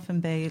 so there'd often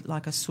be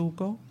like a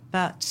sugo.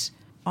 But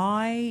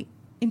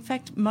in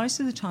fact, most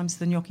of the times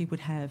the gnocchi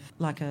would have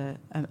like a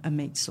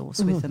meat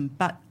sauce with them.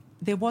 But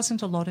there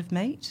wasn't a lot of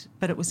meat,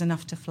 but it was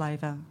enough to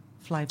flavour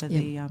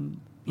the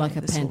like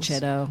a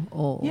pancetta, sauce.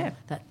 Or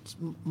that's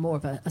more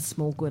of a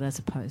small good as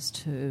opposed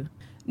to...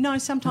 No,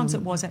 sometimes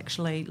it was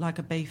actually like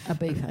a beef. A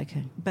beef,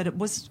 okay. But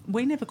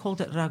we never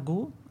called it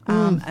ragu,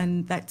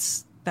 and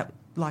that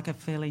like a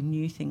fairly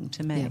new thing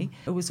to me. Yeah.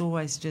 It was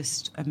always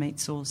just a meat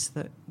sauce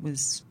that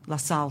was la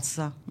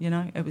salsa,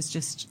 it was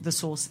just the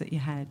sauce that you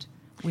had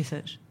with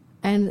it.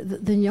 And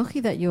the gnocchi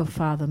that your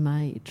father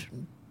made,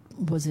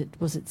 was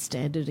it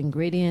standard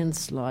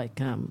ingredients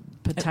like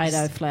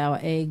potato, flour,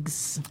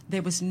 eggs?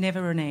 There was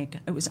never an egg.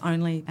 It was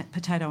only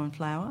potato and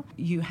flour.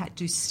 You had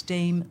to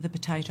steam the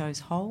potatoes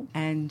whole,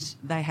 and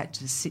they had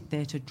to sit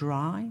there to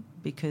dry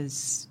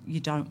because you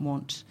don't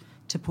want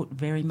to put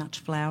very much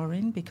flour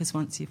in, because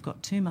once you've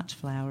got too much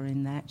flour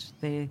in that,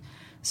 they're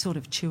sort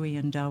of chewy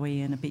and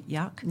doughy and a bit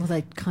yuck. Well,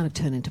 they kind of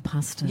turn into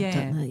pasta,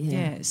 don't they?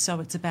 Yeah. So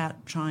it's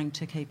about trying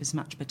to keep as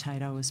much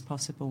potato as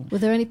possible. Were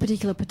there any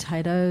particular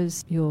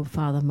potatoes your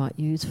father might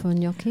use for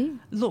gnocchi?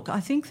 Look, I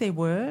think there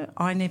were.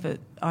 I never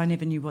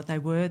knew what they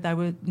were. They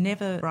were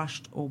never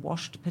brushed or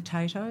washed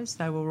potatoes.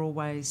 They were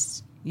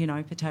always,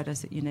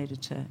 potatoes that you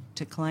needed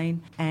to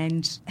clean.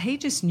 And he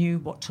just knew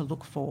what to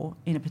look for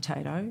in a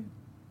potato.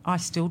 I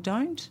still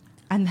don't.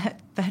 And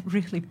that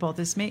really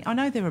bothers me. I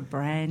know there are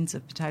brands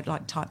of potato,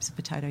 like types of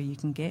potato you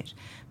can get,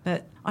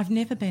 but I've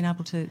never been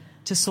able to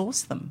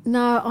source them.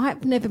 No,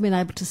 I've never been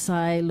able to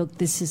say, look,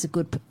 this is a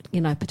good,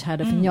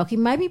 potato for gnocchi.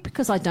 Maybe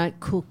because I don't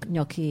cook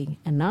gnocchi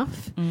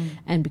enough,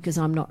 and because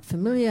I'm not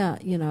familiar,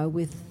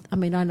 with. I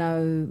mean, I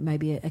know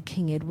maybe a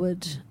King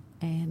Edward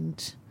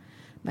and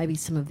maybe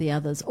some of the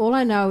others. All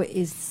I know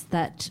is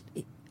that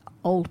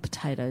old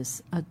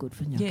potatoes are good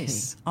for gnocchi.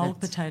 Yes, old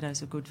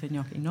potatoes are good for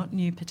gnocchi, not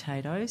new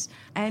potatoes.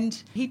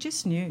 And he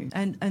just knew.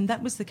 And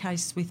that was the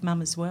case with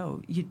Mum as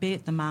well. You'd be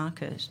at the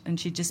market and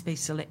she'd just be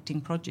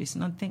selecting produce,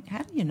 and I'd think,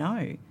 how do you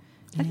know?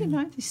 How do you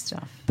know this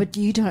stuff? But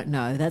you don't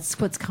know. That's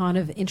what's kind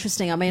of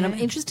interesting. I mean, I'm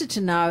interested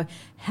to know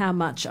how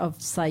much of,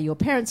 say, your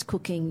parents'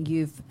 cooking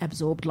you've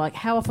absorbed. Like,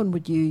 how often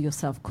would you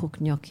yourself cook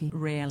gnocchi?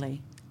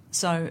 Rarely.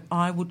 So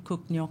I would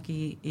cook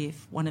gnocchi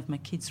if one of my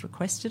kids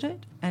requested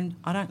it, and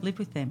I don't live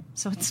with them,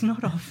 so it's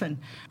not often.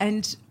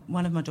 And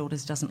one of my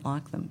daughters doesn't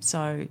like them,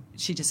 so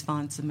she just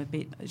finds them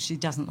she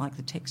doesn't like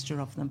the texture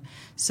of them.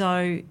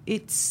 So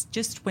it's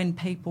just when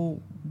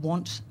people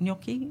want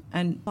gnocchi,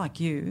 and like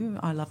you,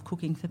 I love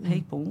cooking for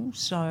people,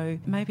 so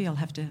maybe I'll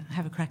have to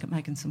have a crack at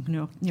making some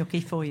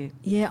gnocchi for you.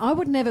 Yeah, I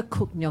would never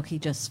cook gnocchi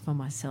just for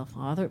myself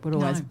either. It would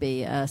always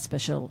be a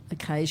special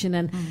occasion.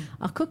 And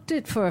I cooked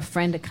it for a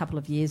friend a couple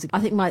of years ago.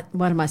 I think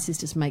one of my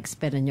sisters makes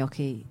better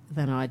gnocchi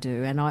than I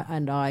do, and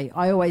I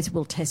always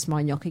will test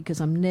my gnocchi because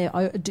I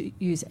do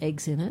use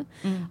eggs in it.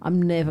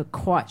 I'm never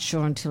quite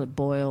sure until it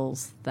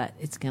boils that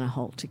it's going to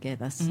hold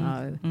together.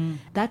 So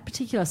that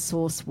particular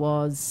sauce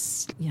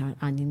was,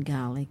 onion,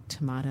 garlic,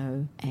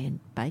 tomato, and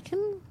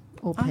bacon,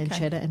 or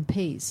pancetta and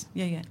peas.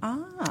 Yeah.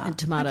 And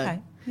tomato. Okay.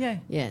 Yeah.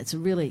 Yeah, it's a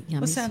really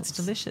yummy sounds sauce.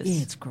 delicious.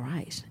 Yeah, it's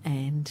great.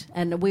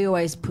 And we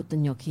always put the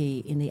gnocchi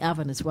in the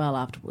oven as well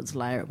afterwards,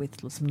 layer it with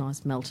some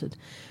nice melted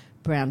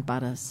brown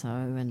butter,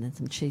 and then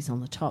some cheese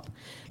on the top.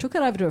 Took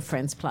it over to a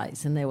friend's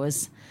place, and there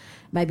was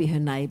maybe her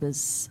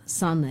neighbour's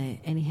son there.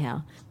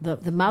 Anyhow,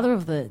 the mother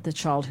of the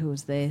child who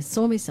was there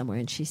saw me somewhere,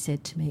 and she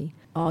said to me,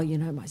 "Oh,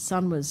 my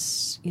son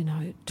was,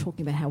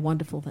 talking about how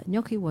wonderful that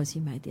gnocchi was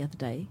you made the other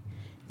day.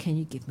 Can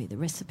you give me the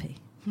recipe?"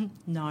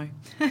 No.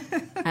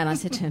 And I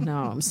said to her, "No,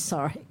 I'm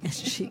sorry." And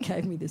she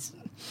gave me this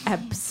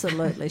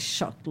absolutely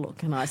shocked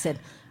look, and I said,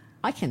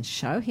 "I can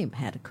show him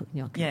how to cook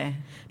gnocchi. Yeah.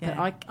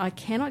 But I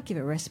cannot give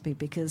a recipe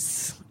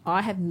because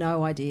I have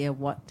no idea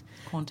what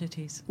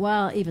quantities.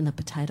 Well, even the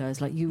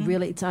potatoes,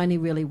 it's only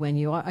really when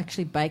I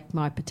actually bake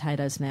my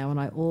potatoes now, and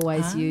I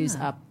always use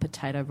a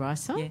potato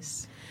ricer.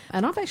 Yes.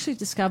 And I've actually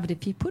discovered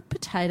if you put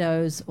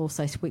potatoes, or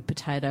say sweet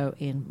potato,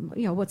 in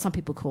what some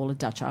people call a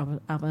Dutch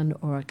oven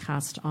or a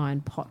cast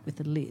iron pot with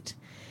a lid,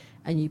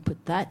 and you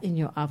put that in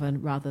your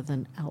oven rather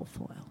than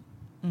alfoil,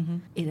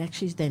 it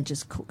actually then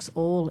just cooks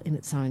all in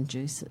its own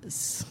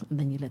juices, and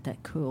then you let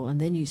that cool, and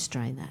then you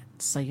strain that.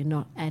 So you're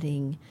not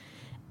adding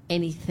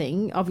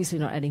anything, obviously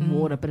not adding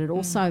water, but it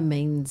also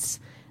means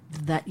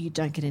that you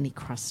don't get any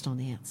crust on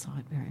the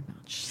outside very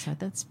much. So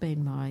that's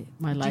been my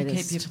latest. Do you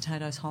keep your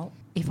potatoes whole?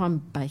 If I'm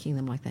baking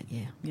them like that,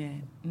 yeah. Yeah.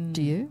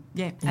 Do you?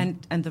 Yeah.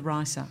 And the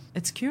ricer.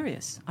 It's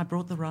curious. I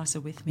brought the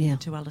ricer with me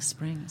to Alice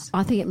Springs.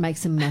 I think it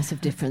makes a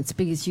massive difference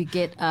because you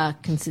get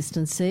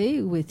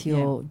consistency with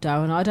your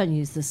dough, and I don't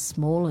use the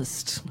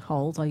smallest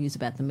holes. I use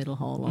about the middle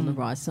hole on the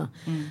ricer.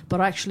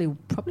 But I actually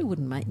probably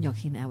wouldn't make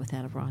gnocchi now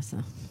without a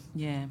ricer.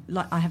 Yeah,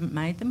 I haven't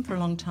made them for a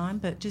long time,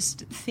 but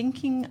just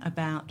thinking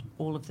about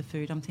all of the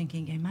food, I'm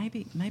thinking,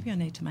 maybe I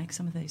need to make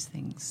some of these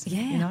things.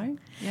 Yeah.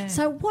 Yeah.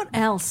 So what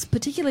else,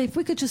 particularly if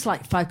we could just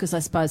focus, I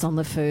suppose, on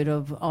the food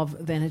of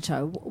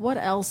Veneto, what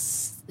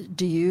else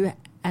do you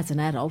as an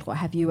adult, or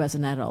have you as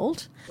an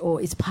adult,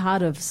 or is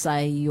part of,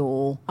 say,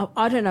 your,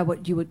 I don't know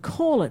what you would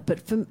call it,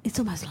 but it's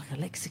almost like a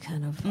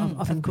lexicon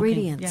of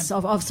ingredients,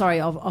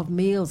 cooking, of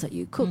meals that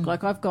you cook.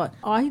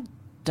 I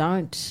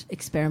don't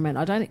experiment.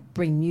 I don't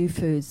bring new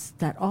foods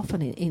that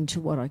often into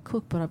what I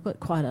cook, but I've got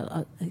quite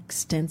an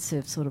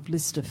extensive sort of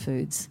list of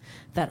foods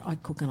that I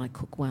cook, and I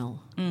cook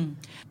well. And,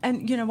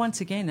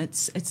 once again,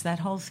 it's that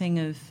whole thing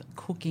of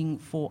cooking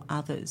for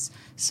others.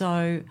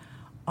 So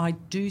I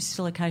do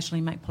still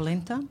occasionally make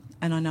polenta,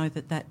 and I know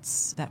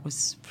that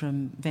was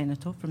from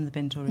Veneto, from the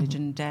Veneto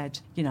region. Dad,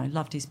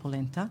 loved his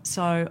polenta.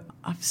 So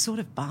I've sort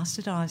of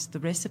bastardised the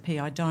recipe.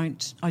 I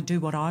do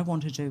what I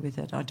want to do with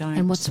it. I don't.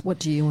 And what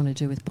do you want to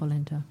do with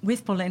polenta?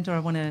 With polenta, I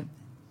want to,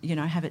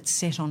 have it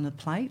set on the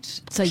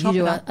plate. So you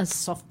do a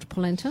soft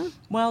polenta?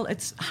 Well,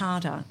 it's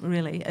harder,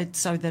 really,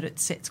 so that it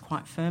sets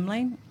quite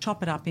firmly.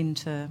 Chop it up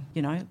into,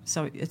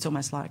 so it's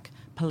almost like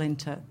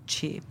polenta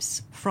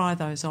chips. Fry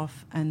those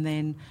off, and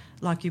then,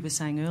 like you were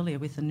saying earlier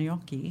with the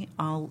gnocchi,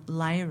 I'll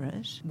layer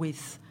it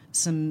with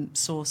some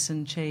sauce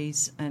and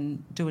cheese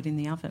and do it in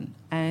the oven.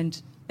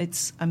 And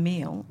it's a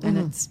meal, and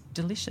it's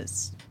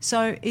delicious.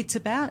 So it's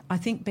about, I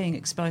think, being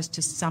exposed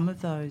to some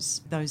of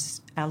those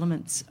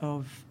elements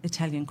of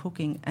Italian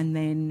cooking and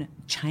then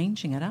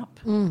changing it up,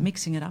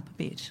 mixing it up a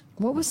bit.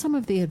 What was some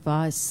of the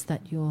advice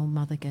that your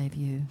mother gave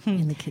you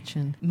in the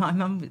kitchen? My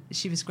mum,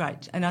 she was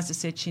great. And as I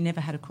said, she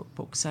never had a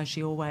cookbook, so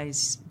she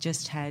always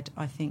just had,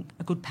 I think,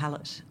 a good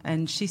palate.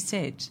 And she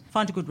said,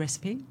 find a good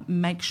recipe,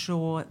 make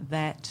sure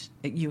that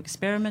you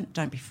experiment,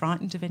 don't be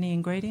frightened of any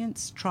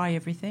ingredients, try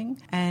everything,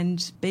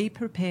 and be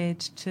prepared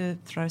to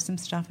throw some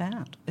stuff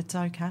out. It's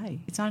okay.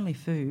 It's only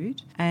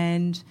food.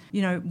 And,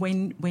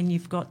 when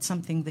you've got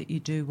something that you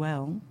do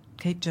well,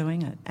 keep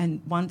doing it.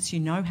 And once you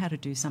know how to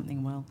do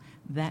something well,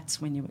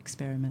 that's when you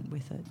experiment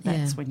with it.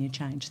 That's when you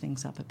change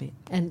things up a bit.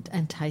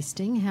 And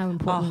tasting, how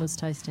important was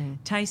tasting?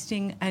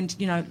 Tasting and,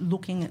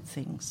 looking at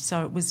things.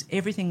 So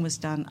everything was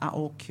done a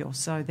occhio,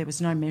 so there was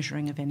no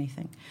measuring of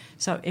anything.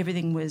 So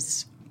everything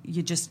was,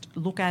 you just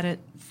look at it,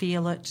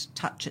 feel it,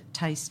 touch it,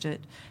 taste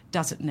it.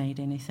 Does it need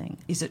anything?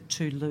 Is it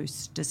too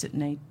loose? Does it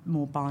need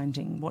more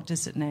binding? What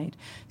does it need?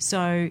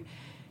 So,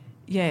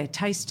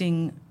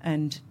 tasting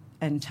and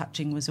and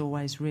touching was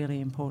always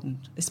really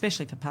important,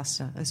 especially for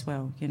pasta as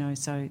well, you know,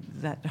 so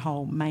that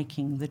whole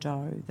making the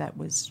dough, that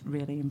was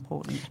really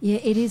important. Yeah,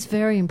 it is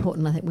very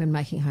important, I think, when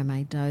making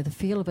homemade dough. The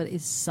feel of it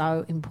is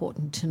so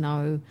important to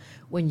know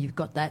when you've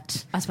got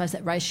that, I suppose,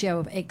 that ratio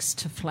of eggs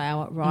to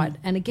flour right.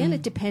 And again,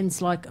 it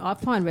depends. Like, I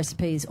find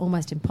recipes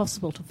almost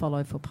impossible to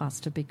follow for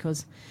pasta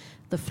because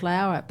the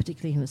flour,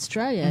 particularly in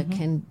Australia,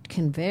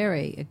 can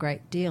vary a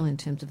great deal in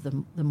terms of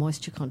the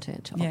moisture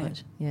content of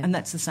it. Yeah. And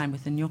that's the same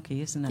with the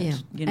gnocchi, isn't it? Yeah.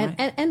 You know?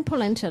 And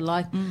polenta,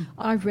 like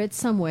I read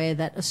somewhere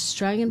that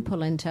Australian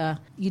polenta,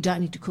 you don't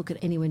need to cook it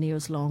anywhere near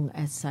as long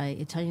as, say,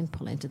 Italian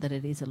polenta, that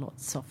it is a lot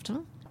softer.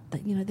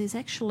 But, you know, there's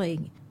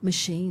actually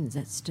machines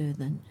that stir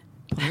the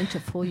polenta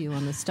for you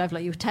on the stove.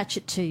 Like, you attach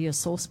it to your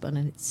saucepan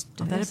and it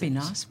stirs. That'd be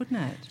nice,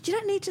 wouldn't it? You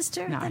don't need to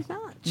stir it that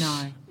much.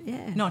 No.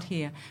 Yeah. Not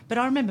here. But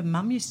I remember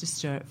Mum used to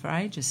stir it for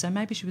ages, so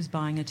maybe she was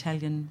buying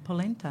Italian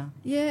polenta.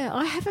 Yeah,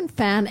 I haven't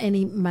found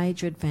any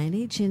major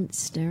advantage in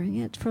stirring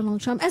it for a long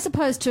time, as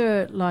opposed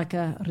to like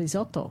a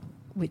risotto,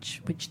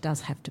 which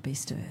does have to be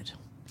stirred.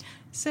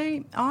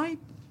 See, I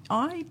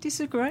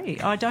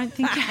disagree. I don't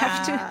think you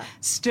have to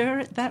stir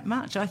it that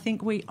much. I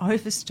think we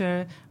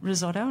overstir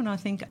risotto, and I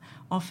think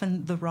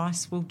often the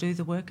rice will do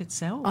the work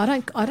itself.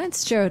 I don't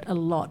stir it a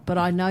lot, but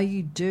I know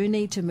you do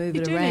need to move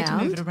it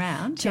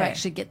around to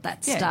actually get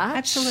that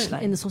starch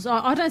in the sauce.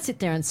 I don't sit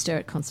there and stir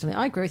it constantly.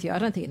 I agree with you. I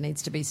don't think it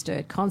needs to be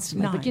stirred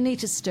constantly, but you need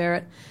to stir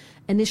it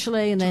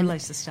initially and then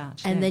release the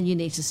starch, and then you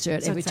need to stir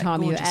it every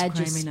time you add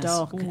your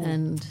stock.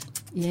 And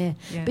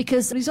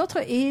because risotto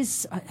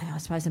is, I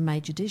suppose, a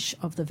major dish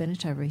of the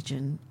Veneto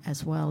region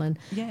as well. And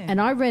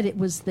I read it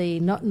was the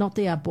not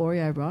the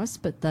arborio rice,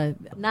 but the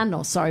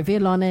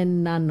Violone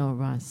Nano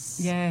rice.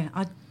 Yeah,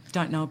 I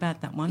don't know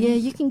about that one. Yeah,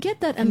 you can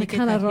get that in the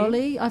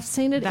Canaroli. I've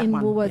seen it in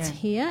Woolworths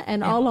here,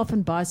 and I'll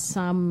often buy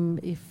some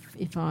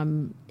if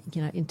I'm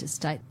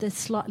interstate. They're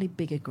slightly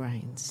bigger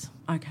grains.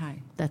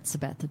 Okay. That's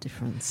about the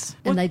difference.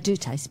 And they do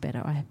taste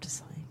better, I have to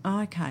say.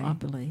 Okay. I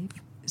believe.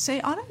 See,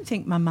 I don't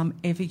think my mum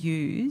ever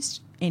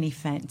used any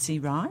fancy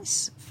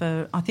rice.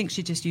 I think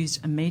she just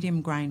used a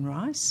medium grain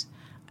rice.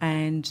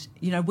 And,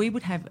 we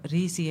would have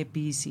risi e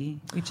bisi,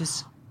 which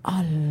is...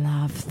 I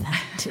love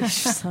that dish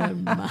so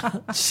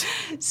much.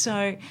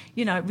 So,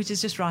 which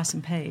is just rice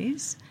and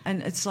peas.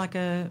 And it's like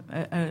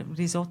a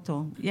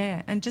risotto.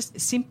 Yeah, and just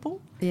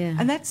simple. Yeah.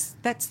 And that's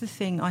the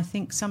thing. I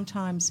think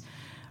sometimes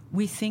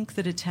we think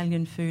that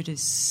Italian food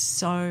is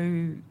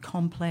so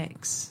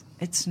complex.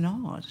 It's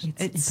not. In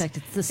fact,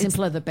 it's the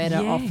simpler the better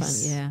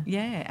often. Yeah.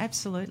 Yeah,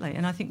 absolutely.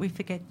 And I think we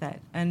forget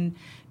that. And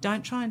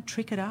don't try and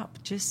trick it up.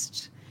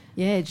 Just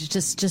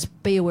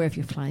be aware of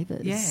your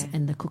flavours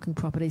and the cooking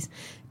properties.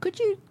 Could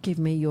you give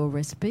me your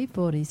recipe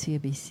for risi e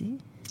bisi?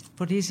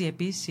 For risi e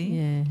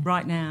bisi,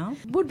 right now.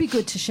 Would be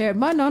good to share it.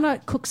 My nonna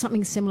cooked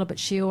something similar, but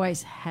she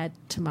always had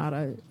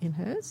tomato in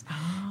hers.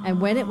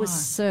 And when it was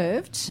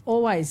served,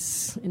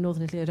 always in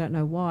Northern Italy, I don't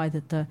know why,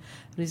 that the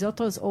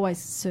risotto is always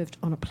served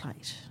on a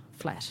plate,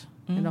 flat.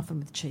 And often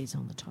with cheese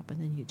on the top, and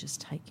then you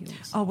just take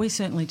yours. Oh, we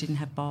certainly didn't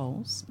have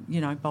bowls,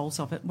 bowls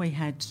of it. We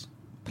had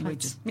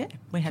plates.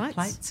 We had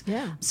plates.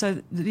 Yeah.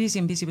 So the risi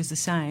e bisi was the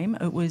same.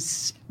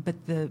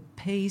 But the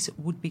peas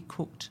would be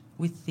cooked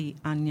with the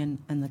onion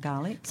and the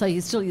garlic. So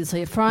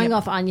you're frying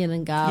off onion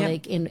and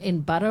garlic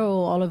in butter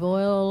or olive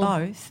oil?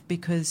 Both,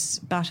 because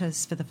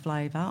butter's for the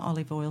flavour,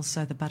 olive oil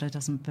so the butter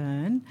doesn't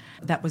burn.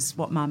 That was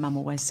what my mum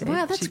always said.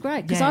 Wow, that's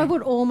great, because I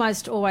would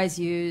almost always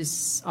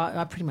use,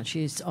 I pretty much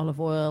used olive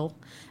oil,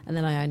 and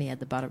then I only add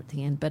the butter at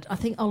the end. But I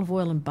think olive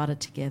oil and butter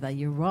together,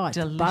 you're right.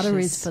 Delicious. Butter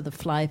is for the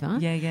flavour.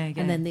 Yeah.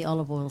 And then the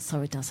olive oil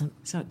so it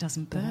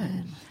doesn't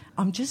burn.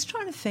 I'm just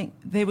trying to think.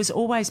 There was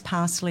always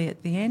parsley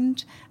at the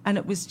end, and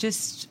it was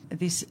just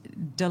this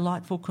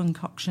delightful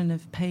concoction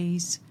of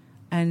peas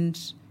and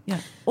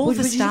all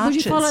the starches.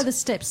 Would you follow the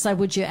steps? So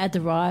would you add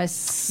the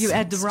rice? You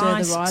add the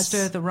rice,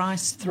 stir the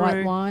rice through.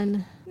 White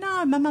wine?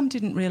 No, my mum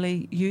didn't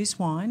really use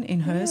wine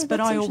in hers,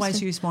 but I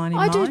always use wine in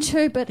mine. I do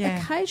too, but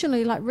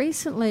occasionally, like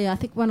recently, I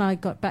think when I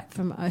got back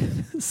from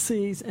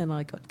overseas and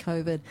I got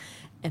COVID,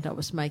 and I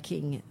was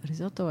making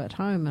risotto at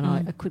home, and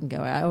I couldn't go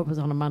out. It was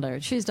on a Monday or a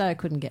Tuesday. I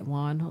couldn't get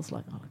wine. I was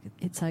like,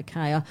 it's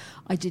okay.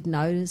 I did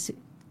notice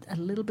a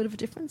little bit of a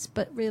difference,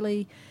 but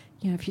really,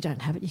 if you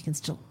don't have it, you can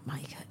still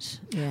make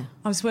it. Yeah.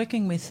 I was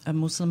working with a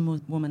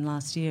Muslim woman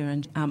last year,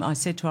 and I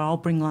said to her, I'll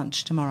bring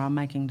lunch tomorrow. I'm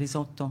making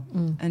risotto.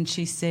 And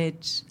she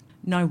said,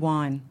 no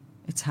wine.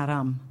 It's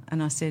haram.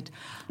 And I said,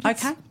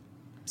 okay.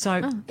 So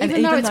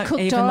even though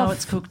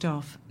it's cooked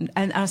off,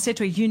 and I said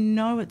to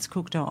her, it's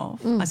cooked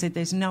off. I said,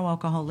 there's no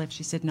alcohol left.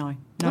 She said, no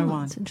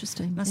wine. That's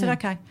interesting. And I said,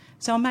 okay.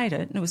 So I made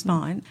it, and it was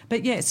fine.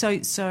 But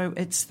so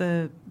it's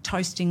the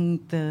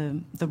toasting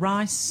the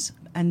rice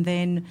and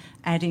then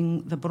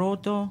adding the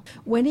brodo.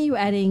 When are you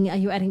adding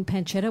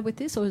pancetta with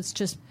this, or it's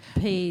just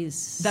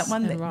peas? That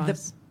one, and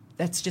rice?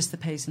 That's just the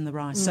peas and the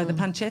rice. So the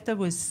pancetta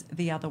was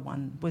the other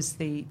one, was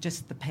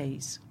just the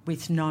peas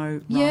with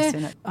no rice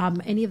in it.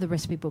 Any of the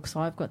recipe books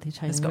I've got, the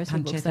Italian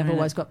recipe books, they've in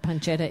always it. got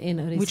pancetta in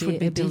it. Which would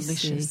be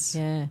delicious.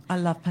 Yeah. I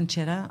love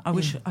pancetta. I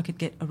wish I could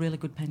get a really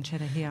good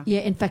pancetta here.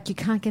 Yeah, in fact, you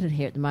can't get it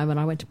here at the moment.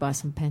 I went to buy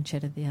some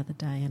pancetta the other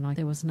day and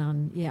there was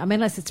none. Yeah, I mean,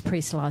 unless it's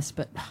pre-sliced,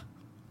 but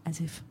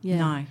as if,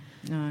 No.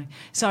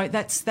 So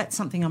that's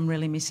something I'm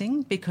really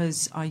missing,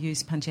 because I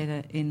use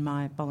pancetta in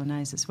my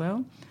bolognese as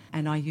well,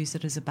 and I use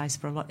it as a base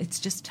for a lot. It's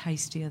just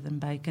tastier than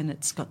bacon.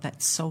 It's got that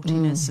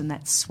saltiness and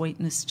that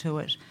sweetness to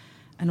it,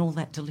 and all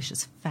that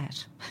delicious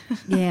fat.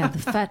 Yeah, the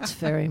fat's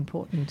very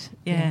important.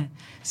 Yeah.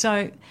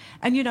 So,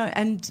 and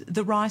and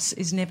the rice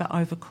is never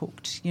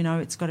overcooked.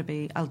 It's got to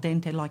be al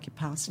dente like your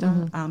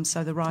pasta.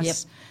 So the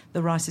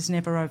rice is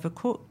never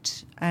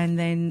overcooked, and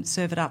then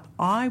serve it up.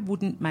 I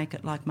wouldn't make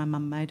it like my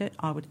mum made it.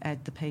 I would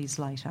add the peas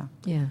later.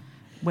 Yeah.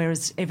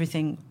 Whereas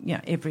everything,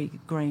 every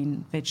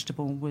green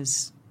vegetable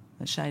was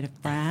a shade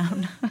of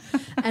brown.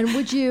 And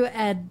would you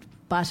add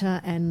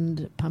butter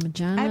and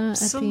Parmigiana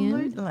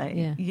Absolutely. at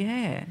the end?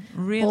 Yeah,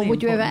 really. Or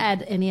would you ever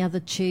important. add any other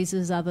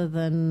cheeses other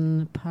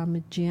than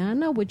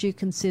Parmigiana? Would you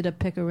consider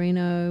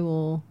pecorino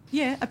or...?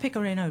 Yeah, a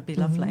pecorino would be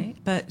lovely,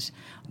 but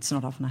it's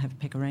not often I have a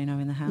pecorino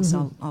in the house.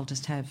 I'll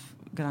just have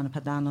grana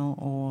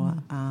padano or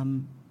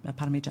a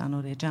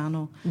Parmigiano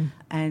Reggiano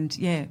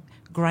and,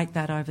 grate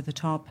that over the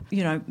top.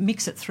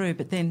 Mix it through,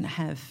 but then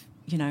have...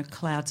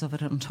 clouds of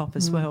it on top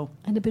as well.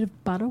 And a bit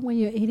of butter when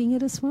you're eating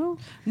it as well?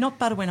 Not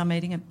butter when I'm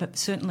eating it, but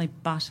certainly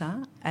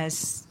butter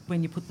as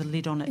when you put the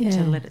lid on it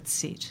to let it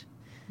sit.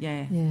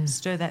 Yeah.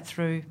 Stir that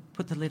through,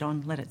 put the lid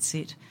on, let it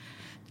sit.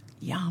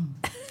 Yum.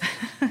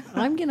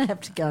 I'm going to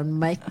have to go and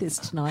make this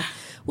tonight.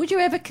 Would you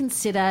ever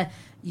consider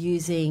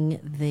using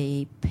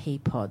the pea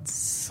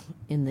pods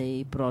in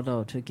the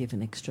brodo to give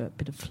an extra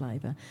bit of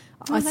flavour?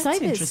 Oh,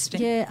 that's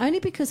interesting. Yeah, only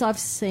because I've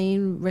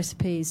seen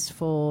recipes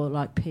for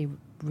like pea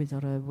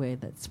risotto where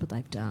that's what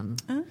they've done.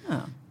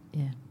 Oh.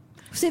 Yeah.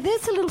 See,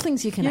 there's the little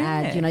things you can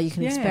add, you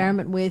can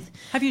experiment with.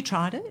 Have you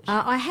tried it?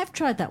 I have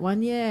tried that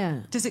one,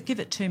 yeah. Does it give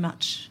it too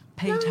much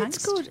pea taste?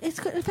 It's good. It's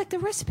good. In fact, the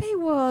recipe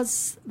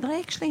was, they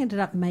actually ended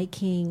up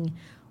making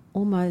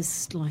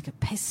almost like a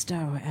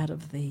pesto out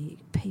of the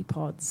pea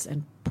pods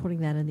and putting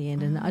that in the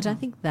end. And I don't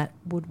think that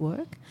would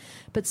work,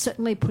 but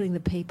certainly putting the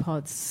pea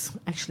pods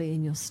actually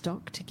in your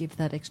stock to give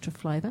that extra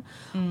flavour.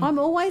 I'm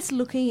always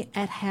looking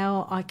at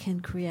how I can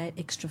create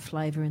extra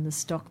flavour in the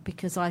stock,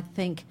 because I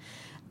think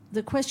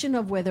the question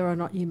of whether or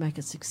not you make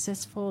a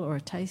successful or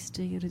a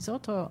tasty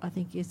risotto, I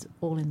think, is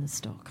all in the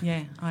stock.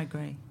 Yeah, I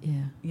agree.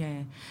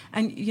 Yeah.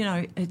 And,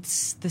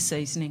 it's the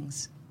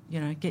seasonings.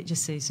 Get your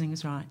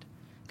seasonings right.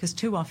 Because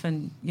too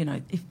often,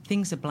 if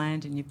things are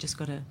bland and you've just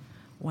got to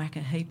whack a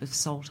heap of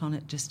salt on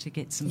it just to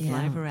get some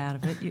flavour out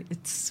of it,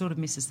 it sort of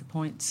misses the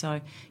point. So,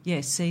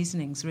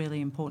 seasoning's really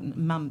important.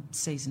 Mum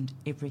seasoned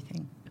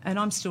everything. And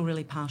I'm still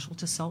really partial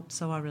to salt,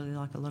 so I really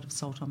like a lot of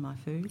salt on my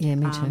food. Yeah,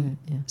 me too.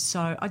 Yeah.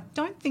 So I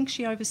don't think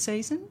she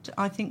over-seasoned.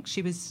 I think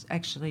she was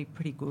actually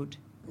pretty good.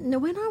 Now,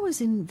 when I was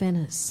in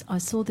Venice, I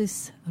saw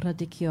this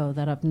radicchio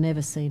that I've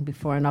never seen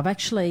before, and I've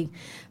actually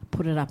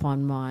put it up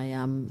on my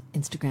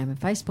Instagram and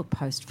Facebook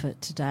post for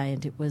today,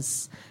 and it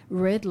was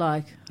red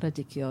like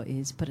radicchio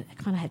is, but it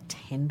kind of had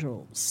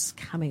tendrils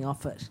coming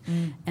off it.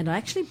 And I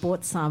actually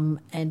bought some,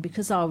 and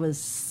because I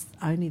was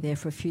only there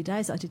for a few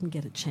days, I didn't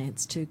get a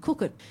chance to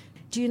cook it.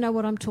 Do you know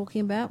what I'm talking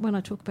about when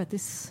I talk about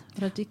this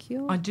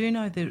radicchio? I do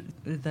know the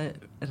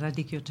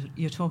radicchio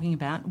you're talking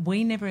about.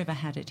 We never ever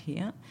had it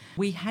here.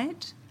 We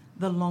had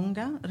the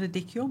longer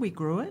radicchio, we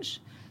grew it,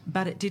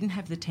 but it didn't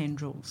have the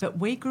tendrils. But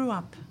we grew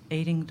up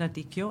eating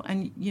radicchio,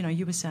 and,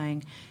 you were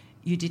saying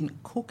you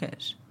didn't cook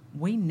it.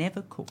 We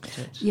never cooked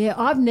it. Yeah,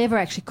 I've never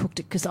actually cooked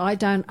it because I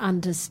don't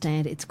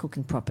understand its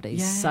cooking properties.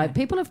 Yeah. So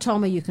people have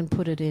told me you can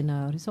put it in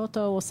a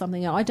risotto or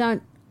something.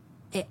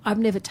 I've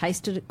never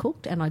tasted it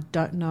cooked, and I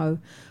don't know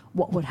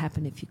what would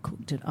happen if you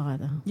cooked it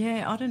either.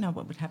 Yeah, I don't know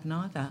what would happen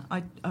either.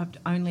 I've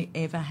only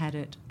ever had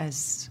it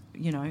as,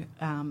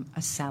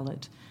 a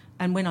salad.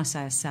 And when I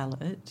say a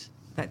salad,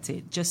 that's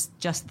it, just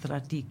the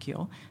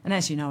radicchio. And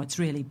as you know, it's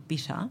really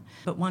bitter.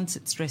 But once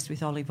it's dressed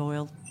with olive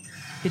oil,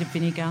 a bit of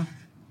vinegar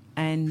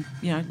and,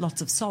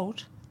 lots of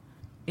salt,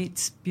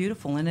 it's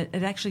beautiful. And it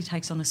actually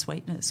takes on a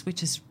sweetness,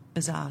 which is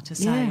bizarre to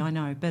say, I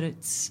know, but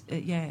it's,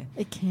 It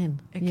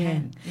can. It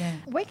can, yeah.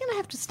 We're going to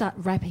have to start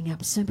wrapping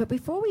up soon, but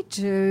before we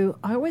do,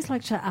 I always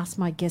like to ask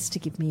my guests to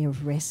give me a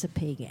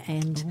recipe.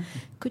 And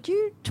could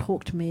you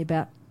talk to me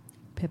about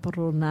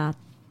peperonata?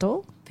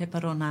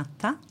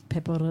 Peperonata.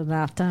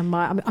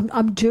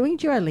 I'm doing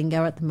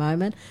Duolingo at the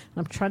moment, and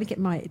I'm trying to get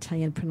my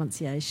Italian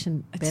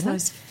pronunciation better. It's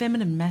those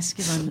feminine,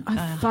 masculine.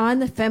 I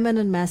find the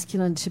feminine,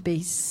 masculine to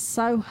be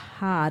so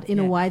hard in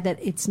a way that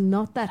it's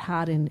not that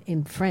hard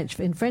in French.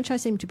 In French, I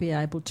seem to be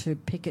able to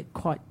pick it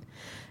quite,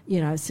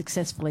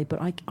 successfully,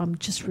 but I'm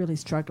just really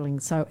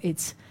struggling. So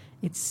it's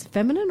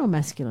feminine or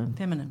masculine?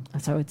 Feminine.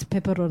 So it's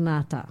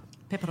peperonata.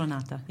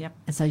 Peperonata, yep.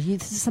 And so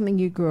this is something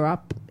you grew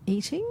up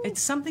eating?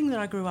 It's something that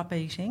I grew up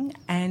eating,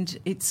 and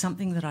it's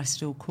something that I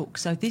still cook.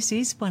 So this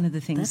is one of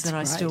the things that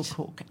I still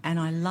cook, and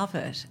I love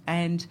it.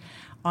 And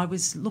I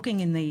was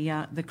looking in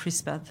the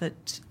crisper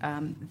that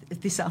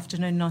this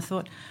afternoon, and I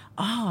thought,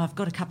 I've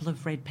got a couple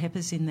of red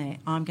peppers in there.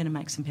 I'm going to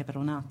make some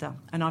peperonata.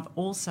 And I've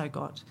also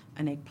got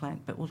an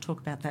eggplant, but we'll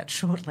talk about that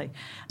shortly.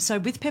 So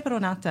with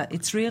peperonata,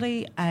 it's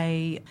really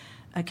a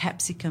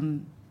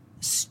capsicum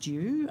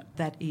stew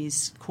that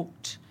is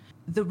cooked.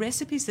 The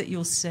recipes that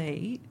you'll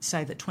see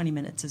say that 20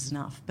 minutes is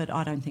enough, but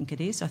I don't think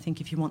it is. I think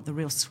if you want the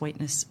real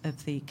sweetness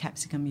of the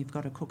capsicum, you've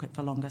got to cook it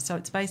for longer. So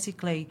it's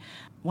basically,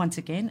 once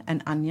again,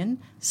 an onion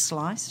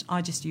sliced.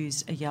 I just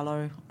use a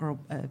yellow or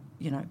a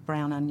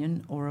brown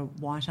onion or a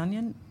white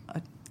onion.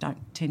 I don't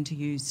tend to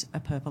use a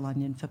purple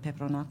onion for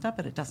peperonata,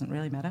 but it doesn't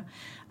really matter.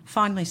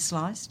 Finely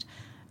sliced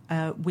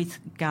with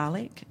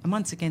garlic. And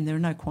once again, there are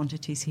no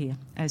quantities here,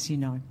 as you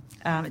know.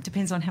 It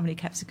depends on how many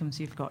capsicums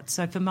you've got.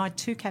 So for my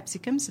 2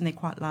 capsicums, and they're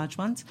quite large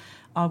ones,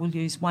 I will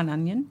use 1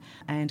 onion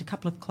and a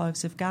couple of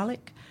cloves of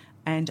garlic,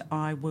 and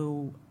I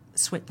will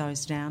sweat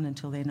those down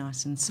until they're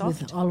nice and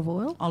soft. With olive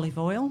oil? Olive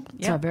oil,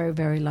 yeah. So very,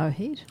 very low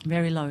heat?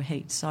 Very low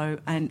heat, so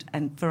and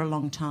for a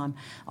long time.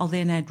 I'll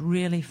then add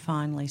really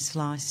finely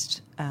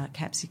sliced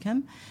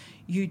capsicum.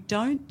 You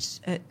don't...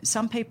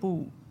 some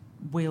people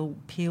will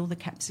peel the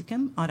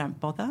capsicum. I don't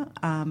bother.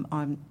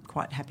 I'm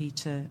quite happy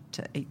to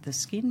eat the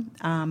skin.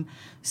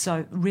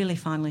 So really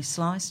finely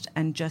sliced,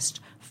 and just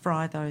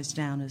fry those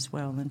down as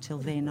well until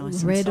they're nice and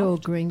soft. Red or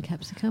green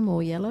capsicum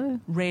or yellow?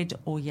 Red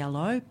or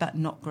yellow, but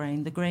not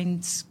green. The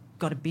green's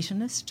got a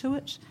bitterness to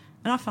it.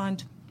 And I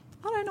find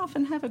I don't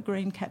often have a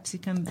green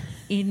capsicum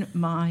in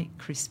my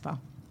crisper.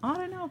 I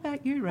don't know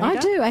about you, Rita. I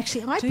do,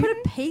 actually. I put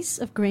a piece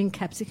of green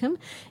capsicum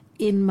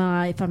in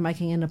if I'm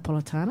making a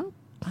Napolitana,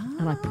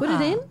 and I put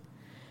it in,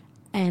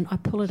 and I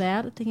pull it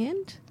out at the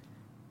end.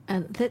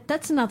 And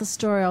that's another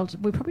story.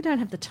 We probably don't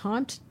have the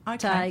time to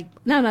take.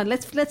 No,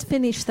 let's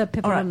finish the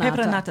peperonata. All right,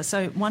 peperonata.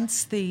 So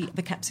once the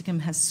capsicum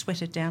has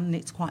sweated down and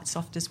it's quite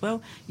soft as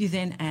well, you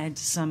then add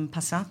some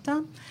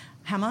passata.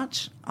 How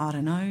much? I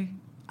don't know,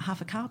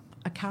 half a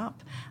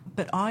cup.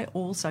 But I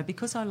also,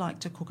 because I like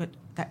to cook it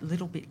that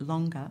little bit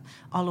longer,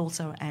 I'll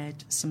also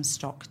add some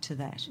stock to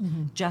that,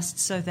 just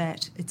so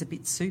that it's a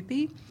bit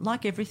soupy.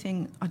 Like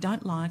everything, I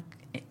don't like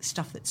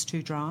stuff that's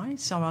too dry,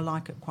 so I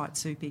like it quite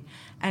soupy.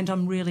 And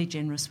I'm really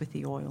generous with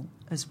the oil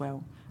as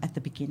well at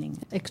the beginning.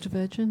 Extra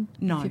virgin?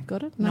 No. If you've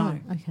got it? No.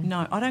 Okay.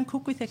 No, I don't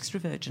cook with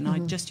extra virgin. I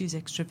just use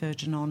extra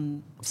virgin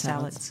on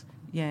salads.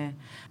 Yeah.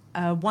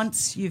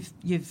 Once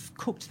you've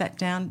cooked that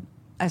down,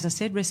 as I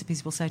said,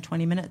 recipes will say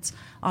 20 minutes.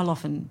 I'll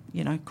often,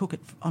 cook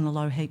it on a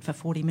low heat for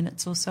 40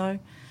 minutes or so.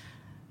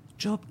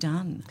 Job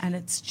done. And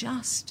it's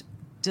just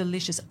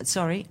delicious.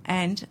 Sorry,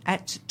 and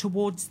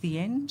towards the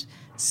end,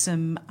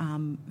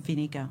 some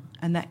vinegar,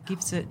 and that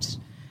gives it,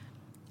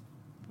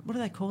 what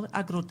do they call it?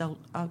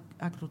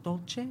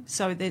 Agrodolce.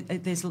 So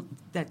there's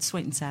that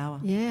sweet and sour.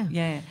 Yeah.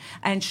 Yeah.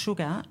 And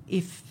sugar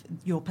if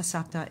your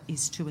passata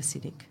is too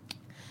acidic.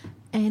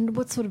 And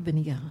what sort of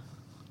vinegar?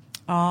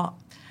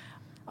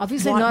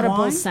 Obviously White not wine, a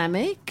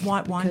balsamic.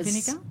 White wine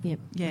vinegar. Yep.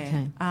 Yeah.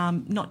 Okay.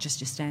 Not just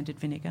your standard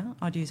vinegar.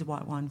 I'd use a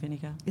white wine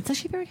vinegar. It's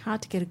actually very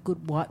hard to get a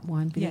good white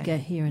wine vinegar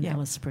here in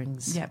Alice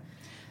Springs. Yep.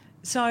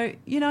 So,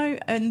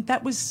 and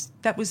that was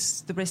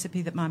the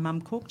recipe that my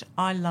mum cooked.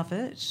 I love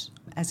it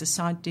as a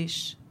side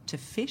dish to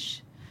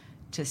fish,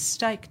 to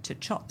steak, to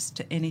chops,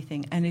 to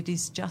anything, and it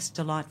is just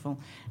delightful.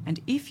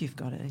 And if you've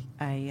got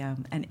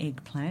an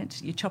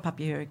eggplant, you chop up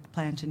your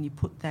eggplant and you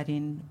put that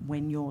in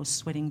when you're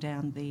sweating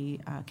down the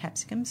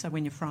capsicum. So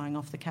when you're frying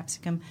off the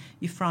capsicum,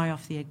 you fry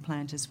off the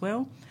eggplant as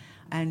well.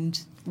 And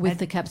with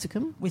the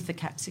capsicum? With the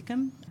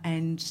capsicum,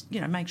 and,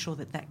 make sure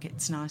that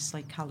gets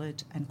nicely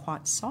coloured and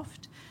quite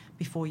soft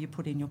before you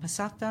put in your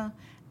passata,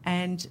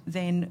 and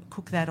then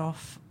cook that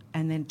off,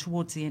 and then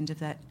towards the end of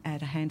that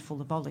add a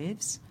handful of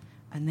olives,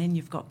 and then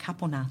you've got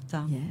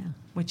caponata,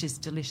 which is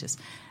delicious.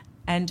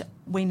 And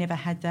we never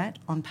had that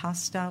on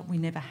pasta. We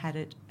never had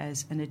it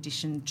as an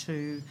addition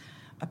to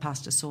a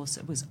pasta sauce.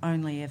 It was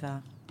only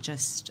ever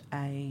just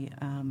a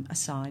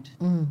side.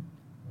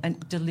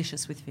 And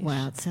delicious with fish.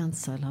 Wow, it sounds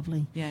so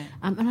lovely. Yeah.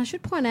 And I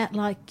should point out,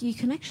 you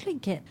can actually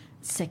get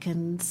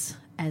seconds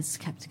as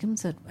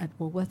capsicums at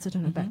Woolworths. I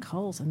don't know about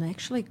Coles, and they're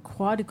actually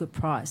quite a good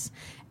price.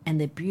 And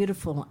they're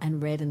beautiful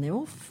and red, and they're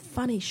all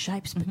funny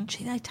shapes, but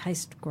gee, they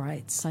taste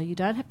great. So you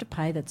don't have to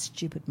pay that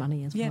stupid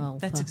money as well. Yeah,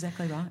 that's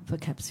exactly right. For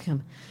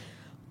capsicum.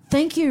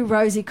 Thank you,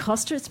 Rosy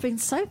Costa. It's been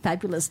so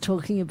fabulous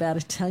talking about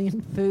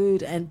Italian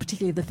food, and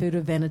particularly the food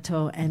of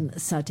Veneto and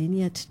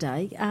Sardinia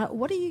today.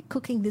 What are you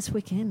cooking this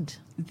weekend?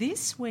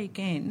 This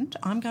weekend,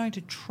 I'm going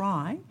to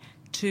try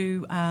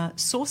to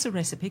source a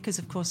recipe, because,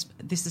 of course,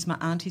 this is my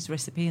auntie's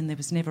recipe and there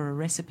was never a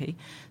recipe.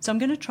 So I'm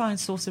going to try and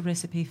source a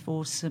recipe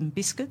for some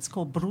biscuits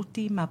called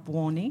brutti ma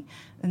buoni,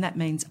 and that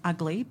means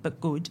ugly but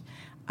good.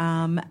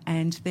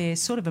 And they're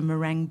sort of a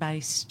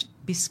meringue-based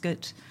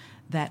biscuit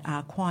that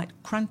are quite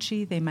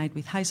crunchy. They're made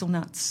with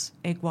hazelnuts,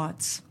 egg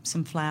whites,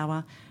 some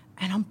flour,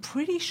 And I'm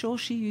pretty sure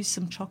she used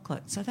some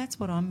chocolate, so that's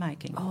what I'm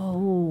making.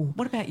 Oh.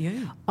 What about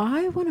you?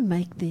 I want to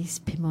make these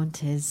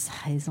Piemontese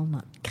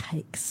hazelnut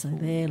cakes. So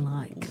they're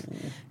like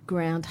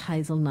ground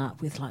hazelnut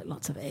with like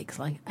lots of eggs,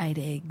 like 8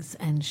 eggs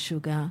and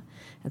sugar.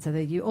 And so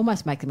you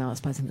almost make them, I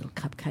suppose, in little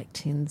cupcake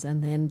tins,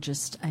 and then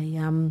just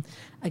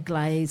a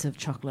glaze of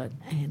chocolate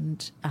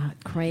and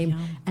cream.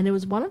 Yum. And it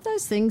was one of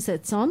those things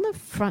that's on the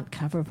front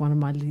cover of one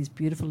of these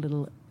beautiful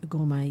little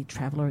gourmet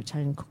traveller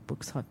Italian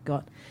cookbooks I've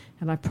got.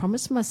 And I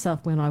promised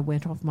myself when I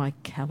went off my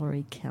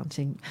calorie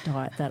counting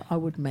diet that I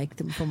would make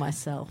them for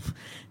myself.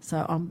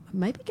 So I'm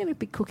maybe going to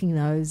be cooking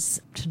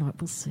those tonight.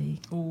 We'll see.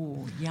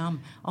 Oh,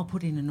 yum. I'll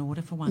put in an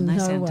order for one. They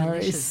sound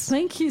delicious.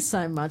 Thank you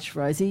so much,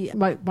 Rosie.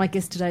 My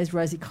guest today is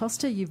Rosy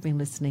Costa. You've been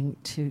listening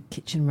to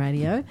Kitchen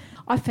Radio.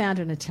 I found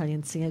an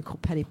Italian singer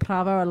called Patty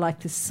Bravo. I like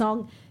this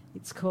song.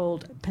 It's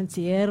called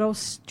Pensiero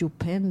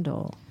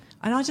Stupendo.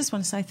 And I just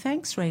want to say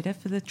thanks, Rita,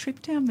 for the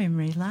trip down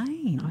memory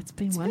lane. Oh, it's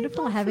been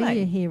wonderful having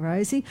you here,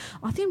 Rosie.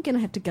 I think I'm going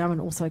to have to go and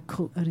also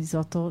cook a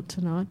risotto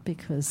tonight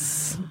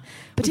because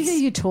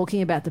particularly you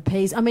talking about the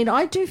peas. I mean,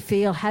 I do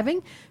feel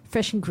having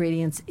fresh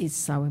ingredients is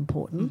so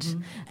important,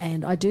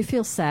 and I do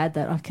feel sad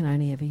that I can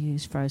only ever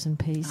use frozen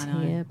peas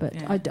here, but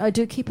yeah. I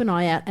do keep an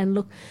eye out. And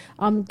look,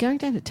 I'm going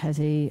down to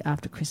Tassie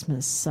after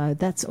Christmas, so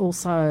that's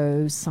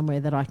also somewhere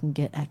that I can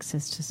get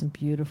access to some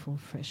beautiful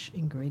fresh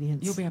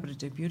ingredients. You'll be able to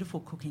do beautiful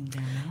cooking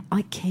down there.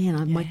 I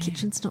can. My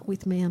kitchen's not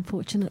with me,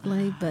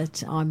 unfortunately,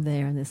 but I'm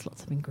there and there's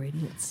lots of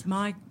ingredients.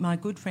 My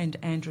good friend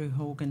Andrew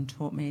Horgan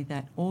taught me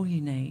that all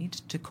you need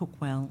to cook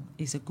well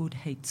is a good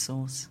heat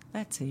source.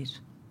 That's it.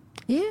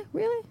 Yeah,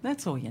 really?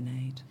 That's all you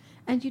need.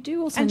 And you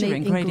do also and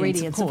need your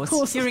ingredients, of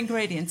course. Your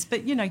ingredients,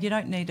 but, you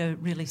don't need a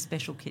really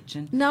special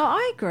kitchen. No,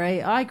 I agree.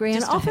 Just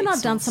and often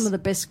I've done sauce. some of the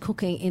best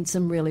cooking in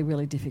some really,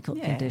 really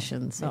difficult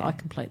conditions, so I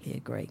completely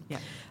agree. Yeah.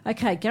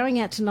 Okay, going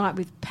out tonight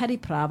with Patty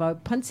Bravo,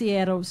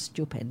 Pensiero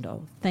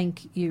Stupendo.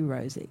 Thank you,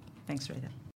 Rosie. Thanks, Rita.